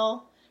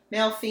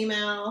male,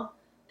 female,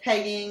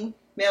 pegging,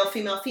 male,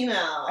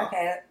 female.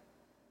 Okay.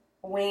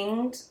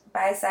 Winged,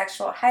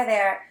 bisexual. Hi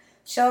there.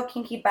 Chill,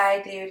 kinky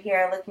bi dude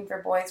here looking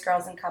for boys,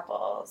 girls, and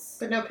couples.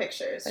 But no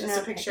pictures. But Just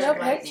no a picture No of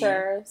lightning.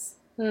 pictures.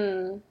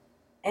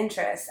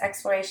 Interests,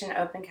 exploration,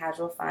 open,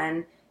 casual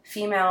fun.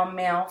 Female,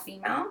 male,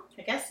 female.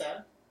 I guess so.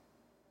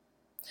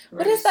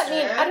 What does that mean?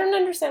 Register. I don't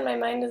understand. My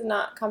mind is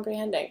not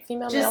comprehending.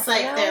 Female, Just male,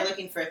 like female? they're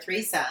looking for a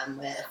threesome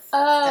with.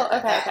 Oh, that-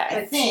 okay, that-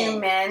 okay. With two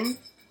men.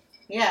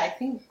 Yeah, I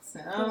think so.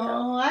 Yeah.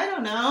 I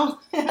don't know.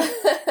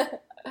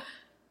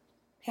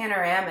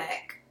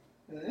 Panoramic.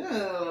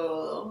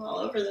 Ooh, all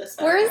over this.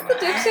 Where is the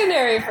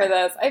dictionary for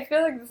this? I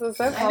feel like this is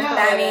so I know. complicated.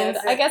 That means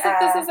I guess if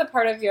this that, is a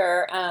part of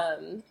your,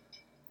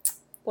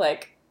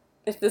 like,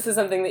 if this is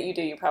something that you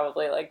do, you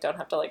probably, like, don't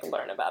have to, like,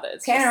 learn about it.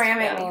 It's just,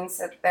 Panoramic yeah. means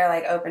that they're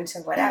like open to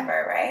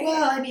whatever, right?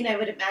 Well, I mean, I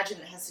would imagine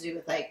it has to do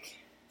with like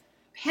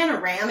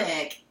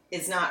panoramic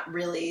is not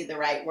really the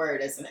right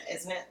word, isn't it?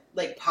 Isn't it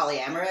like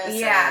polyamorous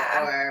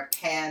Yeah. or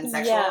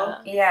pansexual? Yeah.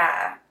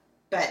 Yeah.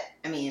 But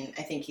I mean,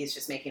 I think he's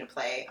just making a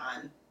play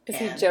on. Is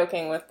he pan.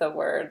 joking with the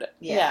word?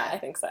 Yeah. Yeah, I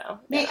think so.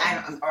 Maybe,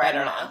 Yeah. I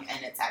don't know,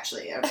 and it's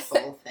actually a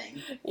full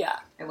thing. Yeah.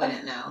 I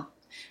wouldn't know.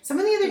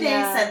 Someone the other day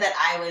Yeah. said that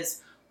I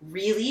was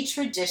really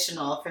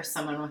traditional for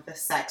someone with a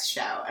sex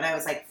show. And I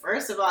was like,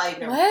 first of all, you've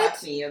never What?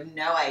 fucked me. You have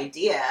no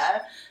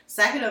idea.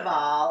 Second of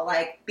all,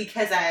 like,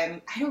 because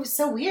it was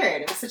so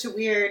weird. It was such a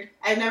weird,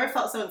 I've never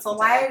felt so insulted.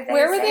 Why did they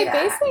Where were say they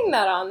that? basing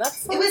that on?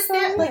 That's so It was so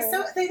there, like, weird.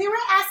 so they were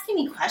asking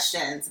me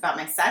questions about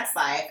my sex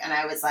life, and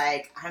I was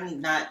like, I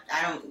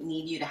don't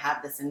need you to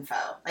have this info.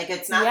 Like,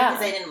 it's not Yeah.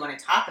 because I didn't want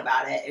to talk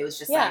about it. It was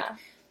just Yeah.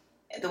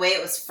 like, the way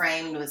it was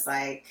framed was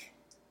like,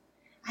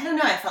 I don't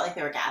know, I felt like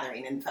they were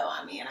gathering info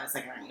on me, and I was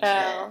like,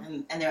 Oh.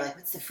 shit. And they were like,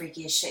 what's the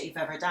freakiest shit you've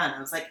ever done? I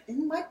was like,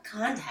 in what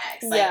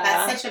context? Like,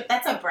 Yeah.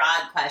 that's a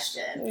broad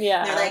question. Yeah.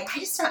 And they're like,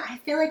 I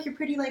feel like you're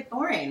pretty, like,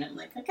 boring. I'm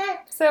like, okay.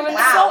 So Wow,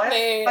 insult that's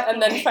me fucking-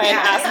 and then try and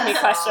yeah, ask me that's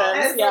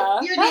questions. awesome.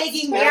 Yeah. You're That's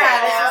nagging me true.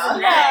 right Yeah, now. this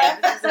is Yeah.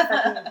 This is a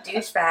fucking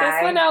douchebag.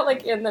 This went out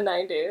like in the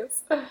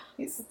 90s.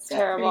 He's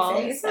terrible.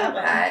 It's not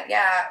bad.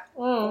 Yeah,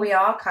 Mm. we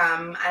all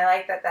come. I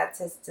like that. That's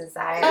his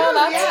desire. Oh,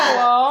 that's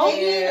cool.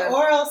 Hanging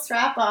oral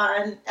strap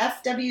on,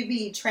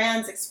 FWB,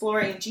 trans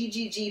exploring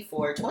GGG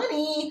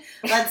 420.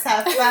 Let's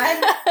have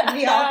fun.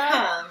 We all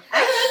come.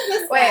 I like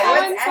this Wait, guy.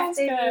 That one what's sounds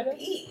good.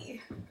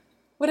 FWB?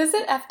 What is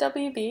it?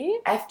 FWB?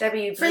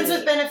 FWB. Friends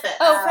with benefits.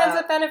 Oh, Friends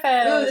with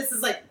Benefits. Ooh, this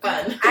is like fun.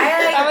 I like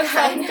That one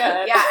kind sounds of,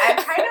 good. Yeah, I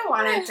kind of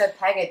wanted to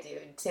peg a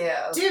dude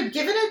too. Dude,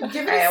 give it a Alright, we'll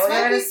give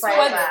it a swipe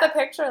swipe. What's the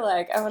picture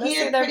like? I want to He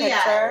see had their pretty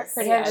picture. eyes.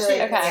 Pretty He had eyes.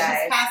 really Okay. good She's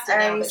eyes. past it I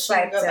now, already but she can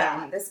swiped go him.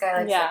 back. This guy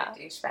looks Yeah. like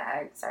a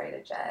douchebag. Sorry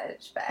to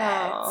judge, but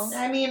Oh.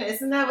 I mean,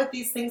 isn't that what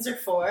these things are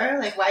for?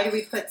 Like, why do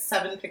we put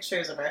 7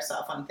 pictures of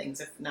ourselves on things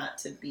if not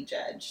to be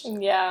judged?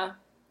 Yeah,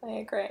 I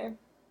agree.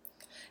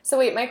 So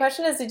wait, my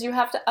question is, did you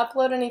have to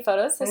upload any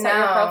photos to start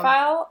your No.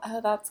 profile? Oh,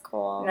 that's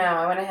cool. no,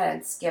 I went ahead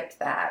and skipped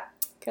that.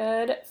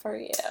 Good for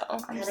you.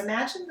 And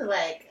imagine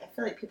I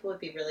feel like people would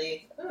be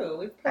really, ooh,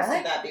 we've I posted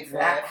like that before.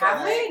 that. I feel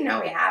Have we? like.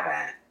 No, we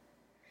haven't.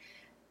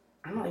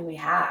 I don't think we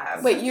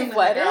have. Wait, Something you with a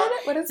wedded? girl.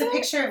 What is It's a it?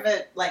 picture of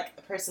a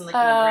person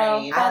licking Oh, a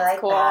brain. that's like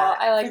cool.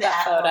 that. I like for the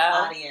that at-home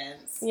photo.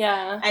 audience.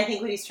 Yeah. I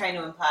think what he's trying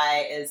to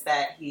imply is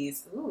that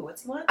he's, ooh,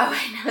 what's he want? Oh,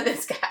 I know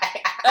this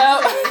guy.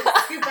 Oh.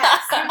 Scoot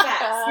back, scoot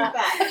back, scoot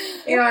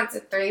back. He wants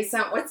a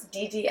threesome. What's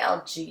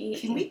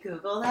DDLG? Can we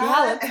Google that? Yeah,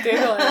 let's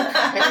Google it.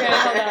 Okay,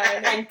 hold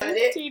on. I put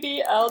it.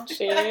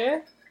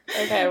 TDLG.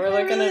 Okay, we're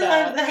looking I it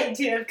love up. the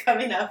idea of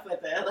coming up with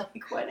it.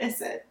 Like, what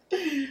is it?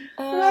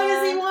 What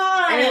does he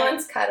want?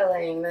 Anyone's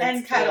cuddling. That's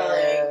And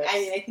cuddling. cute. I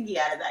mean, I think he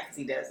added that because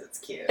he knows it's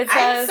cute. It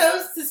I'm says-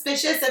 so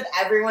suspicious of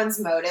everyone's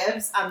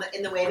motives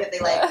in the way that they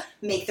like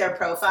make their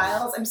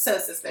profiles. I'm so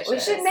suspicious. We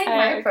should make I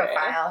my agree.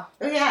 profile.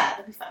 Oh yeah,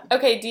 that'd be fun.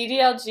 Okay,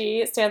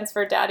 DDLG stands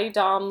for Daddy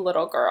Dom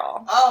Little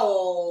Girl.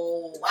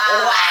 Oh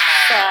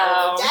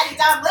wow! So- Daddy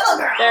Dom Little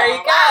Girl. There you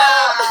go.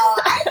 Wow.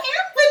 I can't believe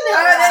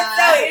Oh, that's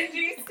so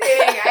interesting.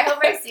 I hope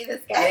I see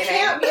this guy I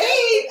can't tonight.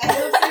 wait. I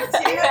hope so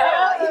too.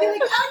 You'd be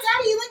like, oh,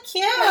 Daddy, you look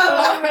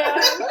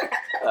cute.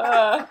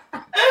 Oh,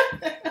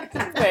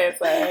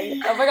 it's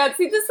amazing. Oh my god,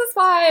 see, this is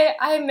why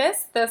I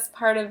miss this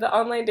part of the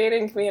online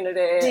dating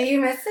community. Do you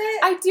miss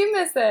it? I do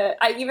miss it.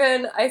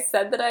 I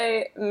said that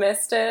I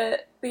missed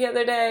it the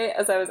other day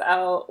as I was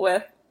out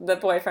with the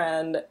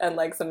boyfriend and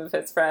like some of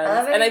his friends. I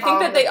love it And I you think call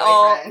that him they the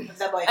all boyfriend.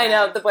 The boyfriend. I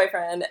know, the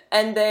boyfriend.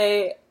 And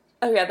they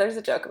oh yeah, there's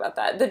a joke about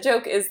that. The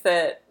joke is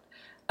that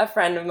a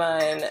friend of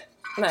mine,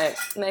 my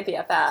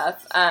BFF,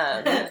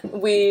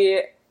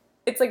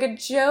 it's like a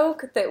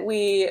joke that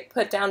we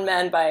put down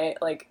men by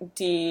like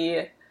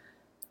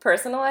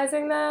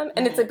personalizing them,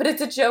 and it's like, but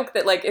it's a joke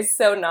that like is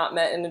so not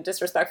meant in a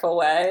disrespectful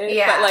way.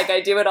 Yeah. But like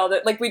we do it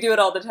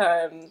all the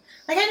time.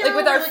 Like I know Like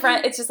with we're our looking-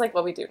 friend, it's just like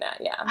what we do now.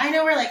 Yeah. I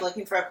know we're like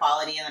looking for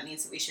equality, and that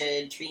means that we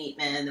should treat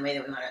men the way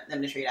that we want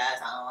them to treat us.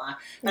 Blah, blah, blah.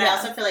 But I Yeah.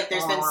 also feel like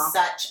there's been Aw.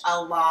 such a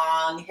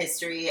long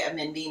history of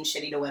men being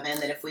shitty to women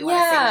that if we want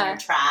to say Yeah. men are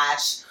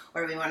trash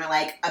or we want to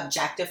like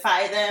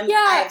objectify them, I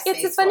Yeah, have it's a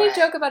space funny for it.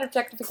 joke about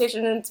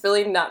objectification, and it's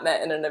really not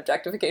meant in an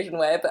objectification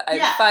way. But I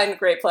Yeah. find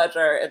great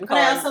pleasure in But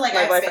I calling also, like, I my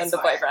have boyfriend space the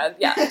for it. boyfriend.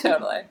 Yeah,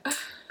 totally.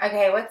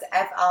 Okay, what's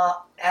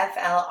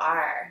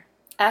FLR?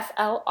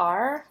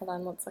 FLR. Hold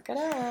on, let's look it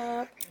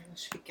up.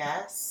 Should we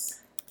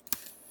guess?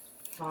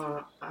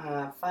 Fun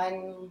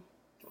long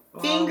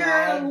Finger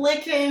ride.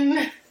 licking,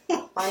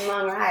 Fun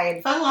long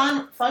ride.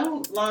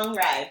 fun long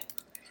ride.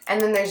 And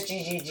then there's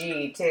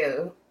GGG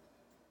too.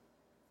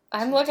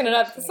 I'm looking it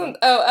up. This one,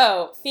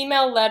 oh,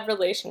 female-led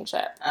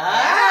relationship.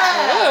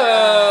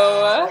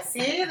 Ah, Oh.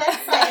 see,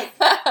 that's like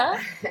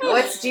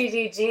What's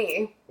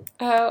GGG?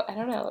 Oh, I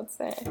don't know. Let's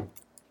see.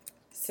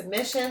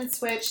 submission,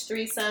 switch,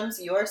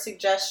 threesomes, your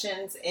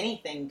suggestions,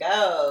 anything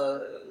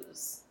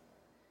goes.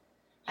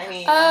 I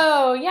mean,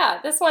 Oh, yeah,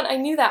 this one. I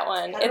knew that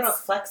one. kind of real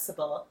It's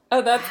flexible.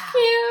 oh, that's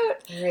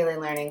cute. Really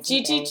learning.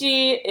 some things.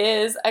 GGG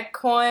is a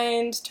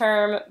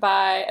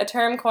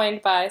term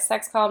coined by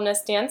sex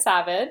columnist Dan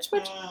Savage,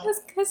 which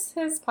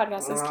his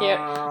podcast is cute.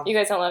 Aw. You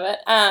guys don't love it.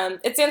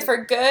 It stands for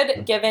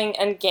good, giving,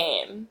 and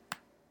game.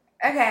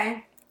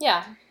 Okay.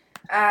 Yeah,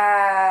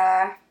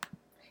 That's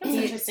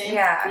you- interesting.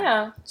 Yeah.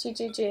 yeah.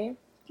 GGG.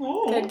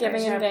 Ooh, Good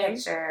giving There's and no game.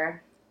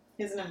 picture.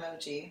 here's an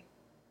emoji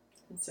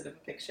instead of a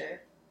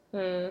picture.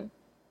 Hmm.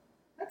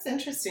 That's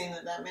interesting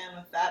that man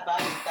with that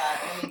body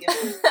fat only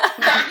gives. Let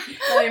me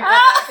put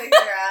that picture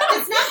up.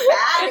 It's not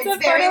bad. It's It's, a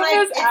very photo like of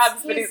his it's-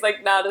 abs, but he's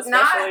like not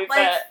especially Not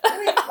like fit.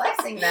 really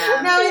flexing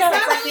them. No, it's Yeah.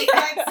 not like It's he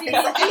flexing.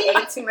 It's like he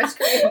ate too much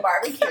Korean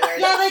barbecue.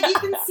 Yeah, like you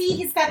can see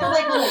he's got the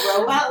like little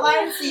robot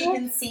lines, so you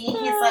can see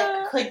he's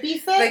like could be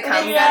fit. The but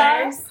cum it's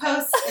gutters.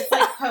 post. It's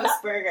like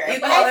post burger. You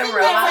But call I them think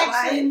robot that's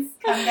actually lines?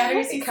 cum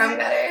gutters. you Cum said?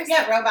 gutters?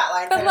 Yeah, robot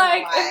lines. I But don't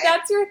like, know why. if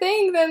that's your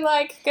thing, then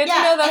like, good Yeah,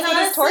 to know that's and what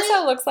his honestly,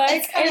 torso looks like.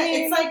 it's kind of I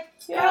mean, it's like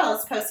yeah.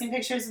 girls posting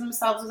pictures of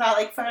themselves without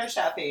like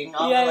photoshopping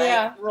all Yeah, the like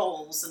yeah.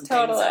 rolls and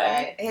Totally. things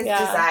away. His Yeah.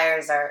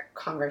 desires are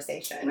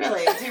conversation.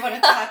 Really? Do you want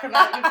to talk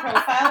about your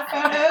profile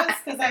photos?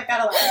 Because I've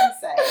got a lot to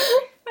say.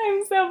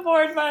 I'm so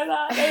bored by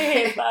that. I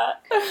hate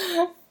that.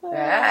 Oh,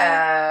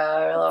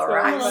 a little So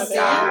rock funny.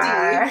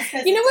 star.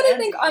 You know what I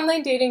think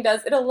online dating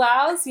does? It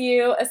allows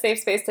you a safe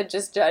space to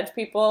just judge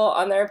people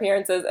on their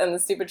appearances and the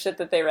stupid shit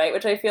that they write,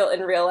 which I feel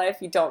in real life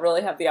you don't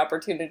really have the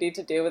opportunity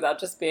to do without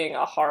just being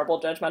a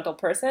horrible judgmental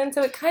person.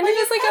 So it kind Well, of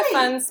you is like probably- a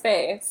fun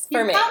space for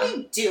You me.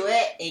 probably do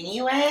it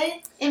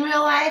anyway in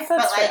real life,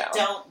 That's but like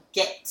true. don't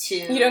get to.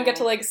 You don't get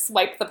to like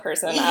swipe the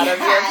person out of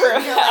Yeah, your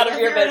you know, like, out of if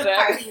your you're at a vision.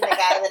 party and the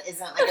guy that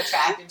isn't like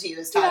attracted to you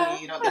is talking Yeah. to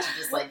you. You don't get to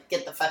just like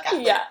get the fuck out.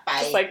 Yeah, Like, bye.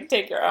 just like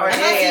take your own. Or Unless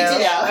do you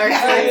do. you? Or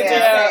Yeah, do I was you?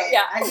 gonna say,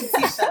 Yeah. I can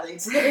see Shelley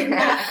doing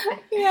that.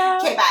 Yeah.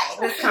 Okay, bye.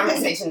 This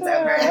conversation's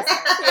over.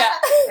 Yeah.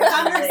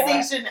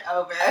 Conversation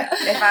over.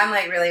 If I'm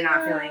like really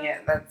not feeling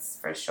it, that's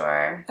for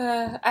sure.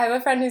 I have a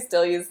friend who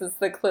still uses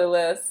the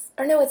Clueless.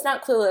 Or no, it's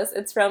not Clueless.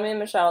 It's Romeo and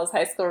Michelle's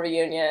high school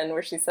reunion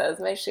where she says,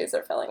 "My shoes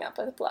are filling up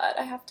with blood.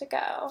 I have to go."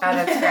 Oh,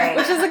 that's great.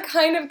 Which is a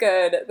kind of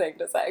good thing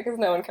to say because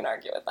no one can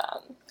argue with that.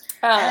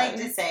 I like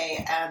to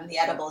say the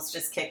edibles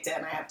just kicked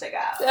in. I have to go.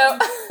 So,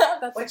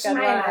 that's What a should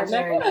good my one.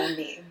 imaginary name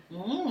be?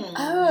 Mm.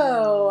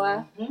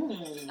 Oh.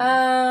 Mm.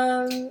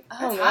 Oh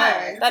That's man,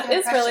 hard. that It's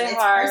is an really impression.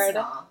 It's hard.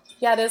 personal.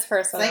 Yeah, it is It's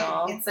personal.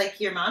 like it's like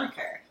your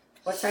moniker.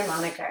 What's my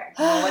moniker?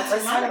 What's Let's your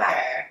talk about moniker?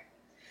 it.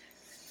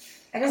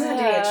 It doesn't have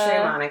to be a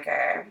true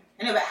moniker.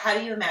 I know, but how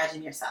do you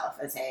imagine yourself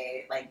as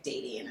a like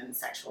dating and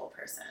sexual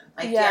person?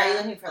 Like, Yeah. are you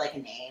looking for like a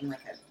name,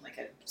 like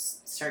a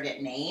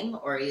surrogate name,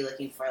 or are you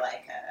looking for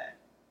like a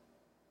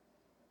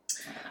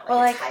I don't know, Well,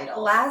 a like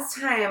title? last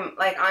time,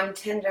 like on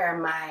Tinder,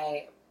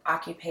 my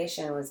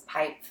occupation was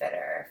pipe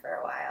fitter for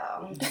a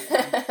while.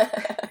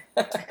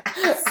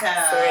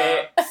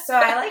 So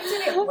I like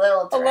to get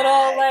little drags. A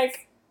little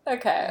like,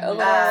 okay, a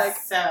little like.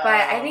 So, but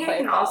I think I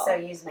can playful. also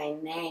use my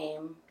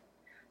name.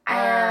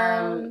 I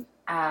am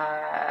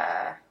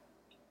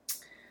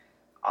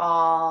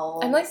all.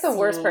 I'm like the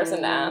worst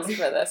person to ask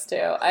for this too.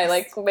 I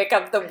like make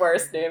up the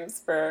worst names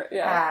for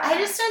I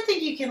just don't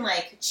think you can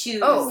like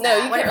choose. Oh, no,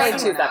 you that can't for really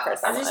choose someone that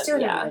else. person. I'll just do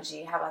an Yeah.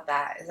 emoji. How about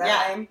that? Is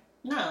that lame?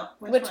 No.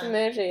 Which one?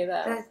 emoji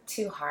though? The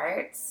 2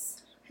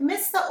 hearts. I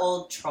miss the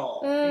old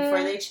troll Mm.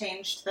 before they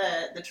changed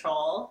the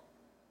troll.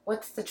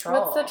 What's the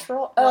troll? What's the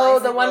troll? Well, Oh,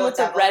 he's the like one little with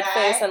the devil red guy.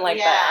 face and like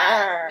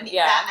yeah. the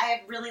That,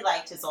 I really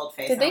liked his old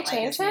face. Did I they don't like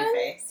change his new him?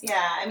 face.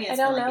 Yeah, I mean, it's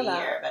I don't been like know a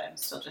that. year, but I'm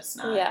still just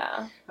not.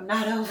 Yeah. I'm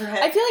not over it.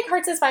 I feel like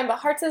Hearts is fine, but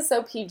Hearts is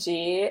so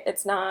PG.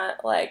 It's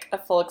not like a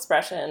full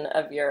expression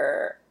of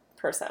your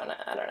persona.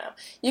 I don't know.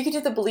 You could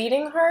do the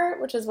bleeding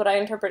heart, which is what I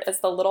interpret as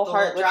the little The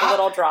heart little with the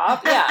little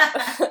drop. Yeah.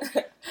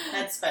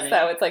 That's funny.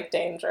 So it's like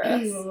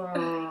dangerous.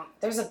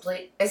 There's a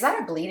Is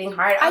that a bleeding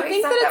heart? I always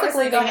think thought that it's a was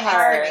like bleeding an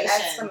heart.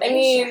 exclamation. I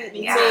mean,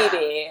 Yeah.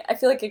 maybe. I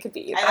feel like it could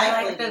be either.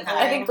 I like bleeding the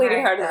heart. I think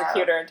bleeding heart is a though.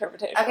 cuter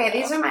interpretation. Okay,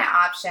 these though. are my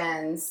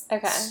options.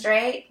 Okay.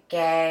 Straight,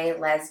 gay,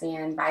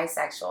 lesbian,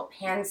 bisexual,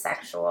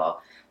 pansexual,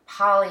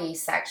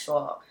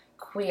 polysexual,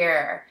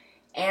 queer,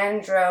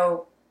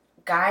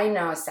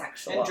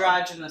 gynosexual.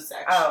 Androgynous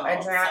sexual.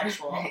 Oh,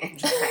 sexual.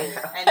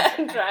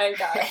 Trying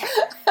God.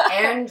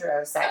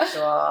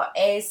 Androsexual,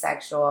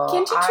 asexual.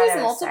 Can't you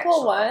choose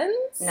multiple autosexual.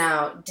 ones?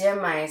 No,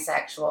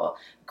 demisexual,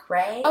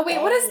 gray. Oh,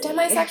 wait, what does A.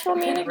 demisexual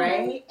mean again?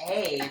 Gray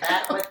A.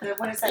 What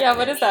does that Yeah, mean?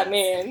 what does that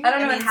mean? I don't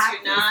know It what means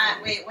happens. you're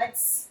not. Wait,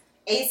 what's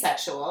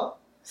asexual?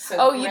 So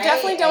Oh, you gray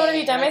definitely don't want to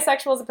be A, like-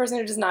 demisexual as a person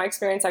who does not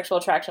experience sexual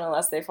attraction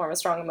unless they form a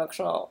strong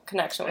emotional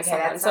connection with Okay,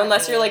 someone. that's So not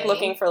unless you're like me.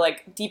 looking for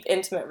like deep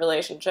intimate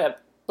relationship,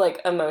 like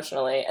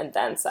emotionally, and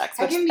then sex,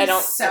 I which can be I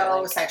don't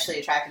so like. sexually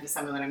attracted to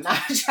someone that I'm not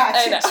I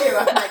attracted know. to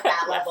on like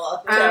that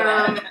level.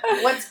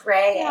 What's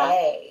gray Yeah.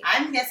 A?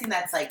 I'm guessing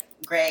that's like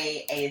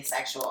gray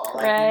asexual,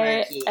 Gray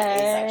like murky A.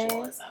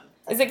 asexualism.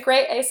 Is it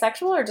gray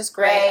asexual or just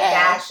gray Gray A?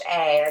 dash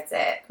A. That's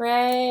it.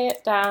 Gray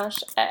dash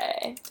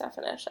A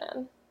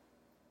definition.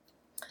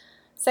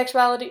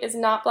 Sexuality is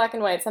not black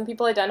and white. Some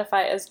people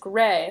identify as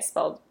gray,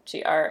 spelled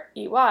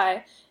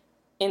Grey,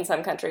 in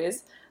some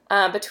countries,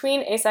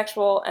 between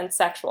asexual and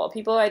sexual.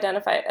 People who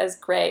identify as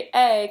gray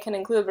A can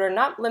include but are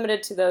not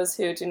limited to those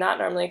who do not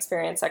normally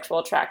experience sexual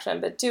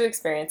attraction but do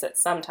experience it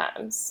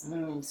sometimes. So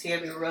you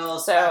gotta be real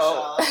So,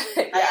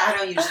 special. I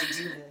don't usually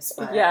do this,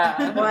 but Yeah.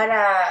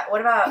 What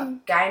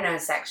about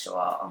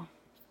gynosexual?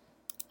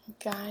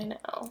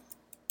 Gyno.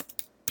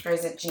 Or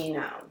is it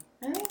geno?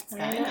 I think it's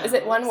Gyno. gyno. Is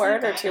it one It's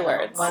word like or two gyno.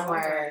 words? One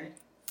word.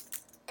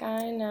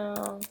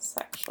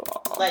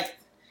 Gynosexual. Like,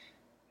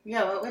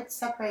 yeah, what would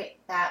separate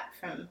that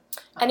from?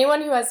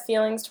 Anyone who has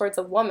feelings towards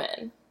a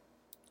woman.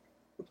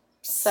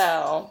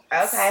 So,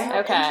 Okay. So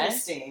Okay.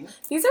 Interesting.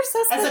 these are so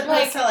As specific,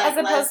 opposed to like as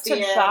opposed to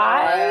lesbian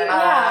bi. or,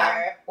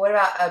 Yeah. What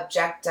about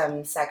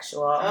objectum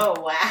sexual? Oh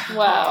wow.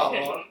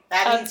 Wow.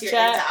 That means you're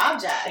into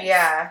objects.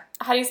 Yeah.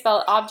 How do you spell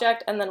it?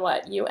 Object and then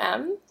what?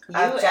 UM?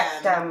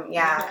 Objectum,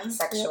 yeah, Mhm.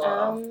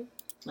 sexual.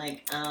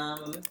 Like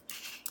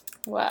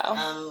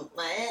Wow.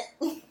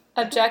 what?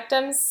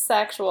 Objectum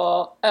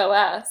sexual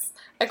OS.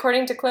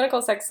 According to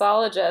clinical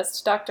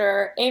sexologist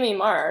Dr. Amy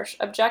Marsh,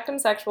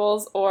 objectum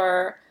sexuals,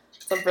 or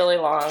it's a really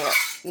long,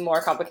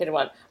 more complicated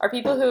one, are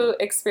people who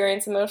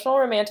experience emotional,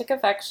 romantic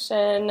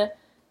affectionate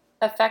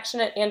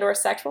and or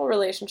sexual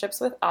relationships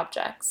with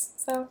objects.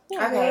 So,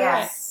 yeah. Okay, you're yeah.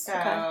 right. So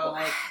Okay.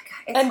 like,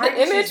 It's And hard the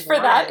to image choose for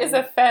that one. is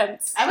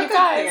offense. I would You go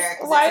guys, queer,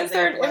 'cause why it is says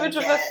there an they're image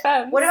of blanket.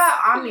 offense? What about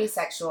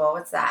omnisexual?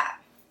 What's that?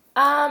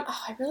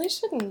 I really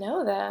should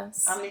know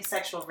this.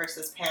 omnisexual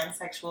versus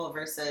pansexual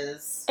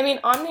versus I mean,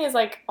 omni is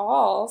like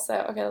all, so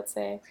okay, let's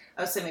see.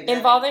 so maybe that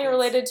Involving or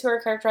makes sense. related to or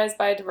characterized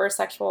by a diverse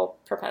sexual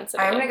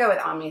propensity. I'm gonna go with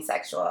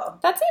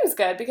omnisexual. That seems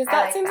good because I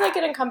that like seems that. like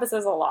it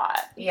encompasses a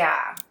lot.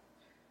 Yeah.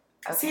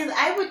 See,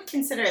 I would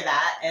consider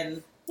that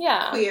and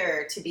Yeah.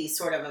 queer to be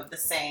sort of the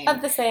same.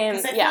 Of the same,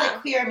 Because I feel yeah.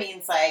 like queer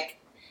means like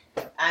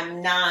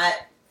I'm not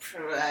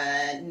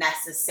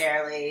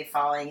necessarily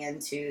falling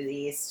into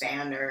the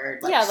standard.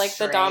 Like, yeah, like the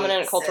straight,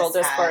 dominant cultural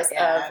cis-het, discourse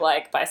yeah. of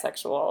like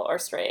bisexual or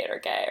straight or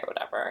gay or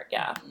whatever.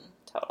 Yeah, Mhm.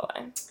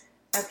 totally.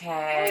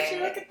 Okay. Would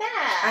you look at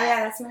that? Oh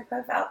yeah, that's my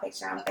profile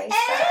picture on Facebook.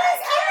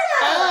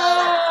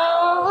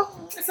 Oh.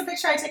 It's a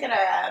picture I took at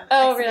our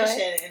Oh, really?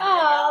 exhibition in Oh.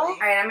 Valley.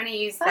 All right, I'm gonna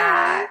use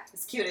that.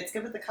 It's cute. It's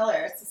good with the color.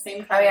 It's the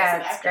same Oh color. yeah, as the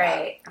it's backdrop.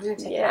 great. I'm gonna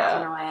take Yeah. that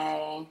one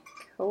away.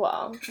 Cool.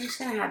 I'm just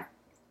gonna have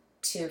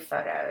 2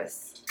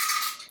 photos.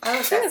 Oh, That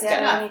that's was the good.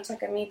 other one you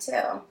took of me too.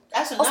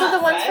 That's Also, enough, the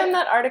ones right? from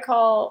that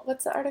article.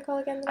 What's the article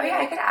again? Oh yeah,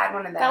 I could add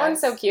one of those. That one's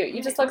so cute.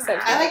 You just look so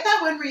cute. I like that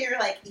one where you're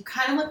like, you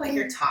kind of look like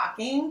you're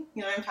talking.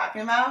 You know what I'm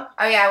talking about?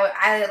 Oh yeah,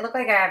 I look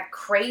like I have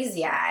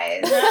crazy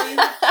eyes. Yeah, you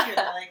look cute.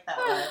 I like that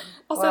one.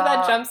 Also, Well,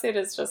 that jumpsuit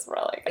is just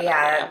really good.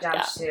 Yeah, that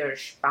jumpsuit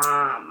is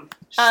bomb.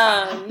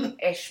 Um,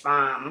 Ish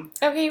bomb.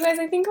 okay, you guys,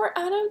 I think we're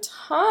out of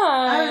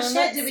time. Oh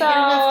shit! Did we So, get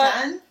enough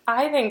done?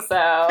 I think so.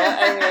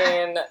 I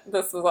mean,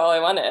 this was all I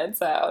wanted.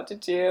 So,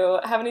 did you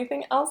have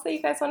anything else that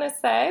you guys want to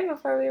say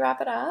before we wrap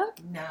it up?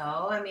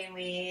 No, I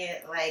mean,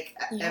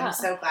 I'm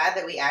so glad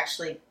that we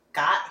actually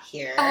got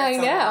here. I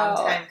it's know. a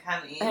long time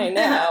coming. I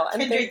know.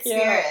 And Kindred thank you.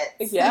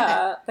 spirits.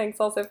 Yeah. Thanks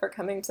also for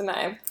coming to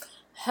my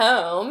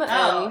home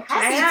and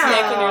happy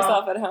making to.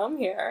 yourself at home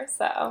here.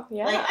 So,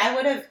 yeah. Like, I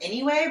would have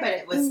anyway, but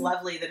it was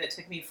lovely that it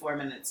took me 4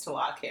 minutes to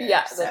walk here.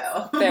 Yeah, so.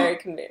 that's very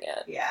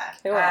convenient. Yeah.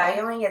 Cool.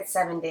 You only get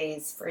 7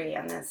 days free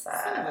on this.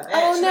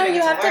 Oh, no,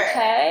 you have to I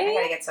pay?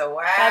 gotta get to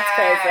work. That's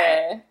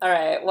crazy. All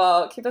right.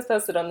 Well, keep us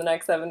posted on the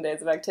next 7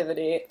 days of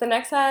activity. The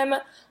next time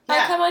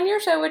I come on your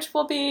show, which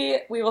will be,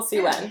 we will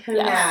see when. Who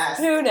knows?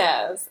 Who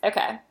knows?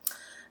 Okay.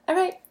 All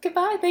right.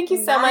 Goodbye. Thank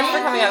you so much for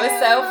coming out. It was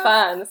so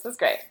fun. This was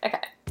great.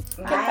 Okay.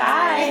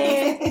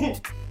 Goodbye.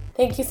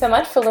 Thank you so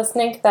much for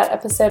listening to that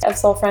episode of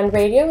Soul Friend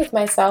Radio with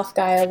myself,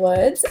 Gaia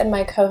Woods, and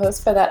my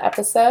co-host for that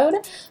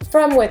episode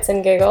from Wits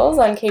and Giggles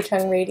on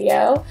K-Chung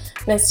Radio,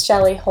 Miss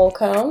Shelley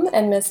Holcomb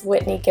and Miss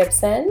Whitney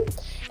Gibson.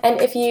 And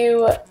if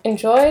you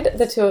enjoyed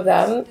the two of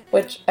them,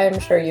 which I'm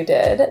sure you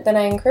did, then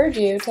I encourage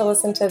you to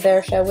listen to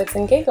their show Wits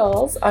and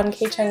Giggles on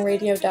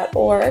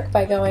kchungradio.org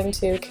by going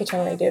to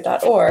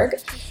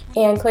kchungradio.org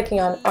and clicking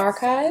on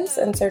Archives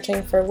and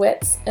searching for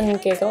Wits and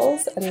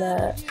Giggles, and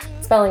the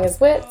spelling is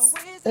Wits,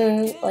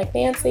 and like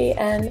Nancy,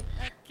 and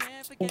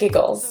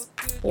Giggles.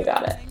 You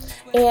got it.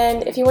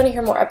 And if you want to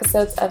hear more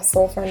episodes of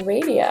Soul Friend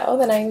Radio,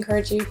 then I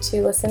encourage you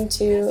to listen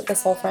to the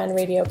Soul Friend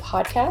Radio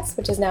podcast,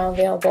 which is now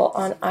available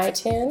on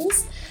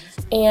iTunes.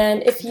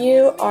 And if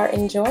you are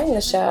enjoying the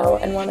show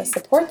and want to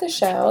support the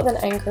show, then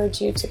I encourage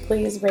you to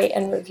please rate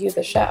and review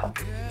the show.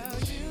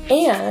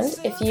 And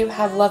if you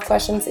have love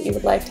questions that you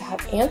would like to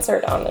have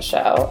answered on the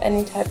show,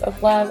 any type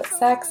of love,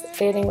 sex,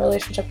 dating,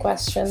 relationship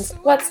questions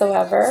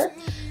whatsoever,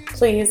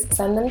 please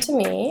send them to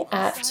me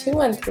at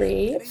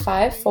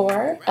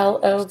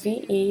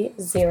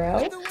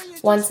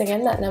 213-54-LOVE-0. Once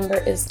again, that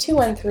number is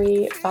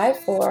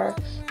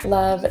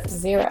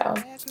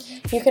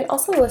 213-54-LOVE-0. You can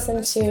also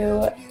listen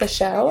to the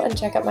show and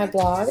check out my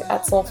blog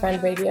at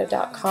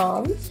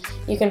soulfriendradio.com.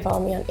 You can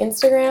follow me on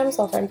Instagram,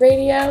 Soulfriend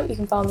Radio. You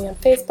can follow me on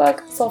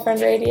Facebook,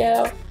 Soulfriend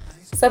Radio.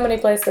 So many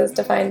places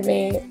to find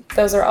me.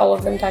 Those are all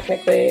of them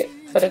technically,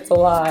 but it's a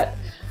lot.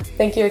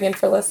 Thank you again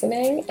for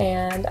listening,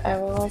 and I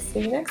will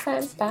see you next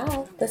time.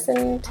 Bye.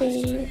 Listen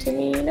to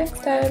me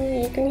next time.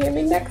 You can hear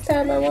me next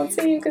time. I won't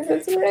see you because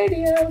it's in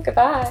radio.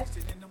 Goodbye.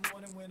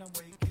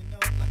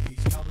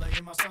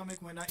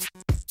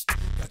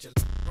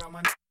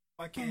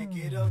 I can't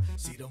get up.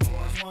 See the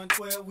boys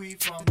 112, we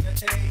from the A.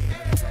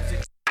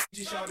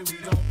 Shawty, we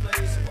don't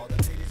play. So all the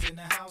ladies in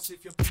the house,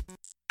 if you put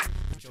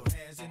your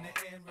hands in the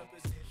air,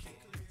 represent.